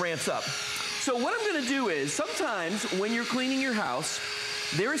hear the way it ramps up. So what I'm going to do is sometimes when you're cleaning your house,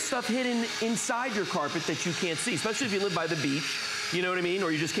 there is stuff hidden inside your carpet that you can't see, especially if you live by the beach, you know what I mean?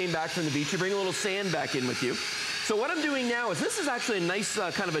 Or you just came back from the beach, you bring a little sand back in with you. So what I'm doing now is, this is actually a nice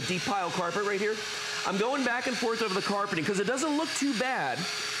kind of a deep pile carpet right here. I'm going back and forth over the carpeting because it doesn't look too bad,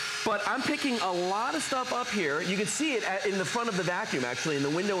 but I'm picking a lot of stuff up here. You can see it in the front of the vacuum, actually, in the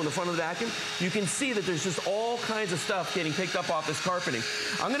window in the front of the vacuum. You can see that there's just all kinds of stuff getting picked up off this carpeting.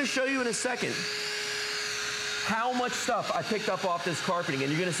 I'm going to show you in a second how much stuff I picked up off this carpeting, and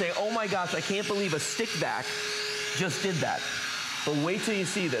you're going to say, oh my gosh, I can't believe a stick vac just did that. But wait till you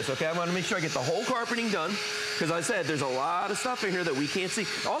see this, okay? I want to make sure I get the whole carpeting done, because I said there's a lot of stuff in here that we can't see.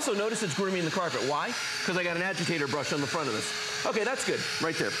 Also, notice it's grooming the carpet. Why? Because I got an agitator brush on the front of this. Okay, that's good,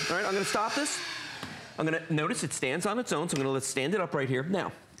 right there. All right, I'm going to stop this. I'm going to notice it stands on its own, so I'm going to stand it up right here.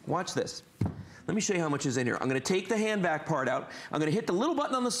 Now, watch this. Let me show you how much is in here. I'm going to take the hand vac part out. I'm going to hit the little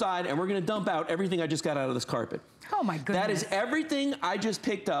button on the side, and we're going to dump out everything I just got out of this carpet. Oh, my goodness. That is everything I just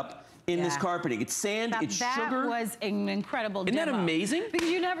picked up in this carpeting. It's sand, it's sugar. That was an incredible demo. Isn't that amazing? Because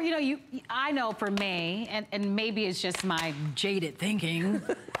you never, I know for me, and maybe it's just my jaded thinking,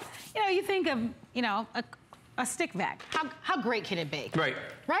 you think of, a stick vac. How great can it be? Right.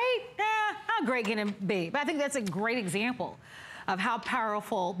 Right? Yeah, how great can it be? But I think that's a great example of how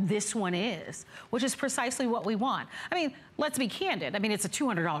powerful this one is, which is precisely what we want. I mean, let's be candid. I mean, it's a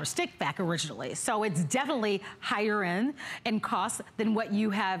 $200 stick vac originally. So it's definitely higher in cost than what you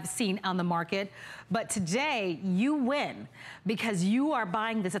have seen on the market. But today, you win because you are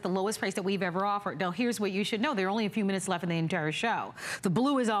buying this at the lowest price that we've ever offered. Now, here's what you should know. There are only a few minutes left in the entire show. The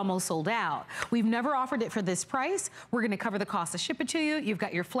blue is almost sold out. We've never offered it for this price. We're gonna cover the cost to ship it to you. You've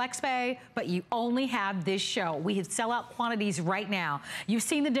got your flex pay, but you only have this show. We have sellout quantities right now. You've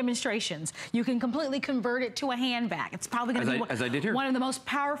seen the demonstrations. You can completely convert it to a hand vac. It's probably gonna be one of the most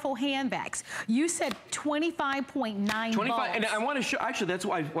powerful hand vacs. You said 25.9 volts. And I wanna show, actually that's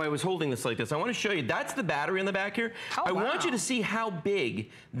why I was holding this like this. I wanna show you, that's the battery in the back here. Oh, I want you to see how big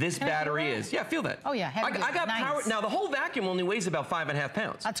this battery is. Yeah, feel that. Oh yeah, heavy. I got power. Now the whole vacuum only weighs about 5.5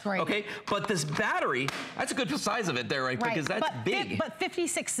 pounds. That's great. Okay, but this battery, that's a good size of it there, right? Because that's big. But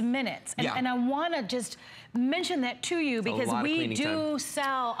 56 minutes. And I wanna just mention that to you because we do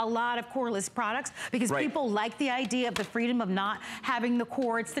sell a lot of cordless products because people like the idea of the freedom of not having the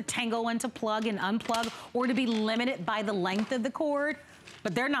cords to tangle and to plug and unplug or to be limited by the length of the cord.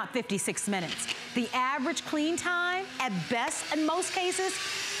 But they're not 56 minutes. The average clean time, at best, in most cases,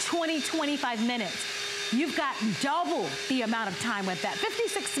 20-25 minutes. You've got double the amount of time with that.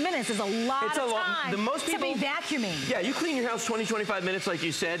 56 minutes is a lot of time to be vacuuming. Yeah, you clean your house 20-25 minutes like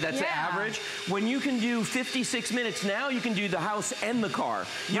you said. That's the average. When you can do 56 minutes now, you can do the house and the car.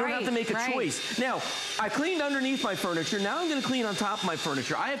 You don't have to make a choice. Now, I cleaned underneath my furniture. Now I'm gonna clean on top of my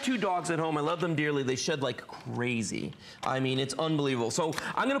furniture. I have 2 dogs at home. I love them dearly. They shed like crazy. I mean, it's unbelievable. So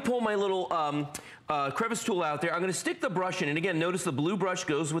I'm gonna pull my little crevice tool out there. I'm gonna stick the brush in, and again, notice the blue brush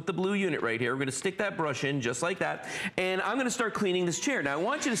goes with the blue unit right here. We're gonna stick that brush in just like that, and I'm gonna start cleaning this chair. Now I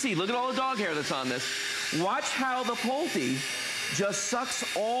want you to see, look at all the dog hair that's on this. Watch how the Pulte just sucks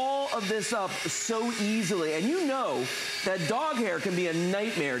all of this up so easily. And you know that dog hair can be a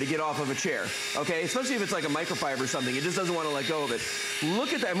nightmare to get off of a chair, okay? Especially if it's like a microfiber or something. It just doesn't want to let go of it.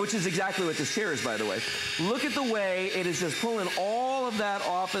 Look at that, which is exactly what this chair is, by the way. Look at the way it is just pulling all of that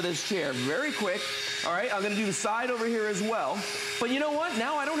off of this chair. Very quick. All right, I'm gonna do the side over here as well. But you know what?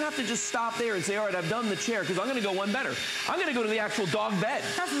 Now I don't have to just stop there and say, all right, I've done the chair, because I'm gonna go one better. I'm gonna go to the actual dog bed.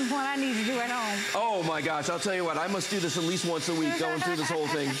 This is what I need to do at home. Oh my gosh, I'll tell you what, I must do this at least once a week, going through this whole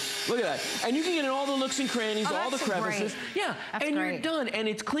thing. Look at that. And you can get in all the nooks and crannies, all the crevices. Yeah, and you're done, and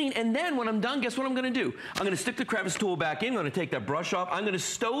it's clean. And then when I'm done, guess what I'm gonna do? I'm gonna stick the crevice tool back in, I'm gonna take that brush off, I'm gonna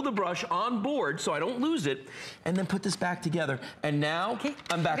stow the brush on board so I don't lose it, and then put this back together. And now,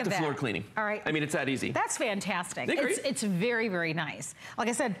 I'm back to floor cleaning. All right. I mean, it's that easy. That's fantastic. It's very, very nice. Like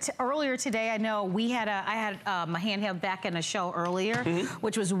I said, earlier today, I know I had a handheld back in a show earlier,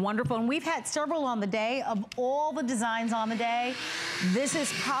 which was wonderful. And we've had several on the day. Of all the designs on the day, this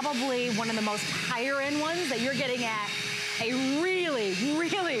is probably one of the most higher end ones that you're getting at a really,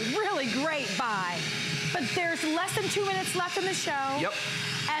 really, really great buy. But there's less than 2 minutes left in the show. Yep.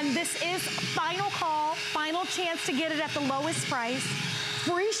 And this is final call, final chance to get it at the lowest price.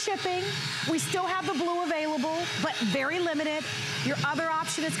 Free shipping. We still have the blue available, but very limited. Your other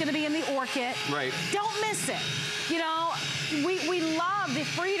option is gonna be in the orchid. Right. Don't miss it. You know, we love the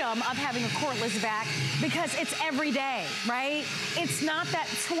freedom of having a cordless vac because it's every day, right? It's not that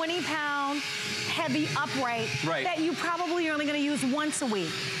 20-pound heavy upright that you probably are only gonna use once a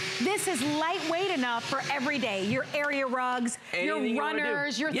week. This is lightweight enough for every day. Your area rugs, your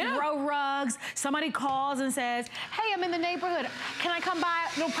runners, your throw rugs. Somebody calls and says, hey, I'm in the neighborhood. Can I come by?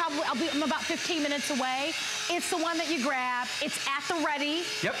 No problem. I'm about 15 minutes away. It's the one that you grab. It's at the ready.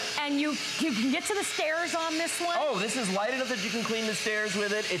 Yep. And you can get to the stairs on this one. Oh, this is light enough that you can clean the stairs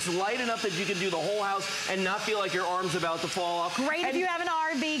with it. It's light enough that you can do the whole house and not feel like your arm's about to fall off. Great if you have an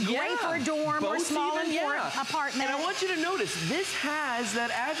RV. Great for a dorm or small apartment. And I want you to notice, this has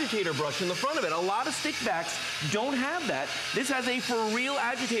that agitator brush in the front of it. A lot of stick vacs don't have that. This has a for real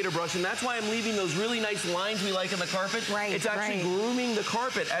agitator brush, and that's why I'm leaving those really nice lines we like in the carpet. It's actually grooming the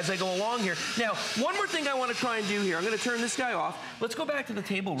carpet as I go along here. Now, one more thing I want to try and do here. I'm going to turn this guy off. Let's go back to the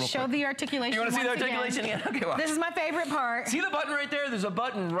table real quick. Show the articulation. You want to see the articulation again? Okay, watch. This is my favorite part. See the button right there? There's a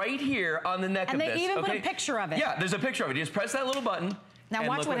button right here on the neck of this. And they even put a picture of it. Yeah, there's a picture of it. You just press that little button. Now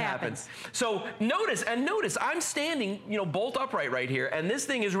watch what happens. So notice, I'm standing, bolt upright right here, and this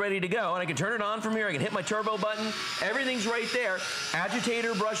thing is ready to go, and I can turn it on from here, I can hit my turbo button, everything's right there.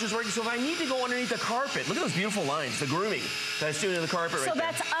 Agitator brush is working, so if I need to go underneath the carpet, look at those beautiful lines, the grooming that's doing in the carpet right there. So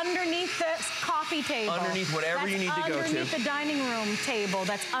that's underneath the coffee table. Underneath whatever you need to go to. That's underneath the dining room table,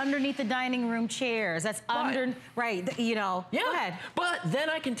 that's underneath the dining room chairs, that's go ahead. But then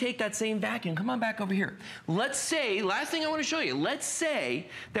I can take that same vacuum, come on back over here. Let's say, last thing I want to show you, let's say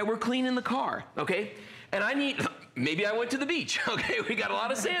that we're cleaning the car, okay? And maybe I went to the beach, okay? We got a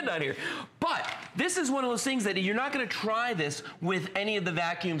lot of sand on here. But this is one of those things that you're not going to try this with any of the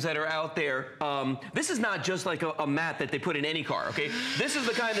vacuums that are out there. This is not just like a mat that they put in any car, okay? This is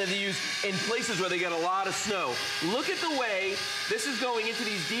the kind that they use in places where they get a lot of snow. Look at the way this is going into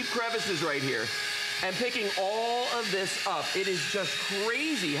these deep crevices right here and picking all of this up. It is just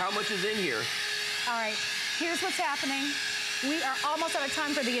crazy how much is in here. All right, here's what's happening. We are almost out of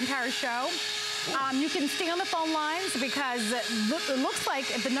time for the entire show. You can stay on the phone lines because it looks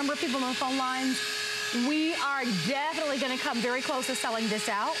like if the number of people on the phone lines, we are definitely going to come very close to selling this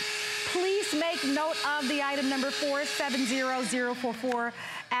out. Please make note of the item number 470044.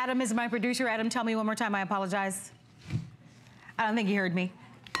 Adam is my producer. Adam, tell me one more time. I apologize. I don't think you heard me.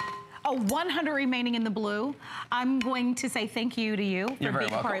 Oh, 100 remaining in the blue. I'm going to say thank you to you for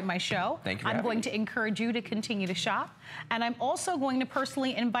being a part of my show. Thank you. I'm going to encourage you to continue to shop. And I'm also going to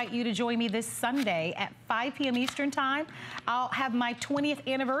personally invite you to join me this Sunday at 5 p.m. Eastern Time. I'll have my 20th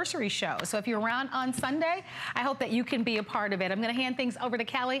anniversary show. So if you're around on Sunday, I hope that you can be a part of it. I'm going to hand things over to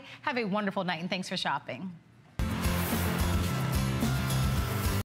Kelly. Have a wonderful night and thanks for shopping.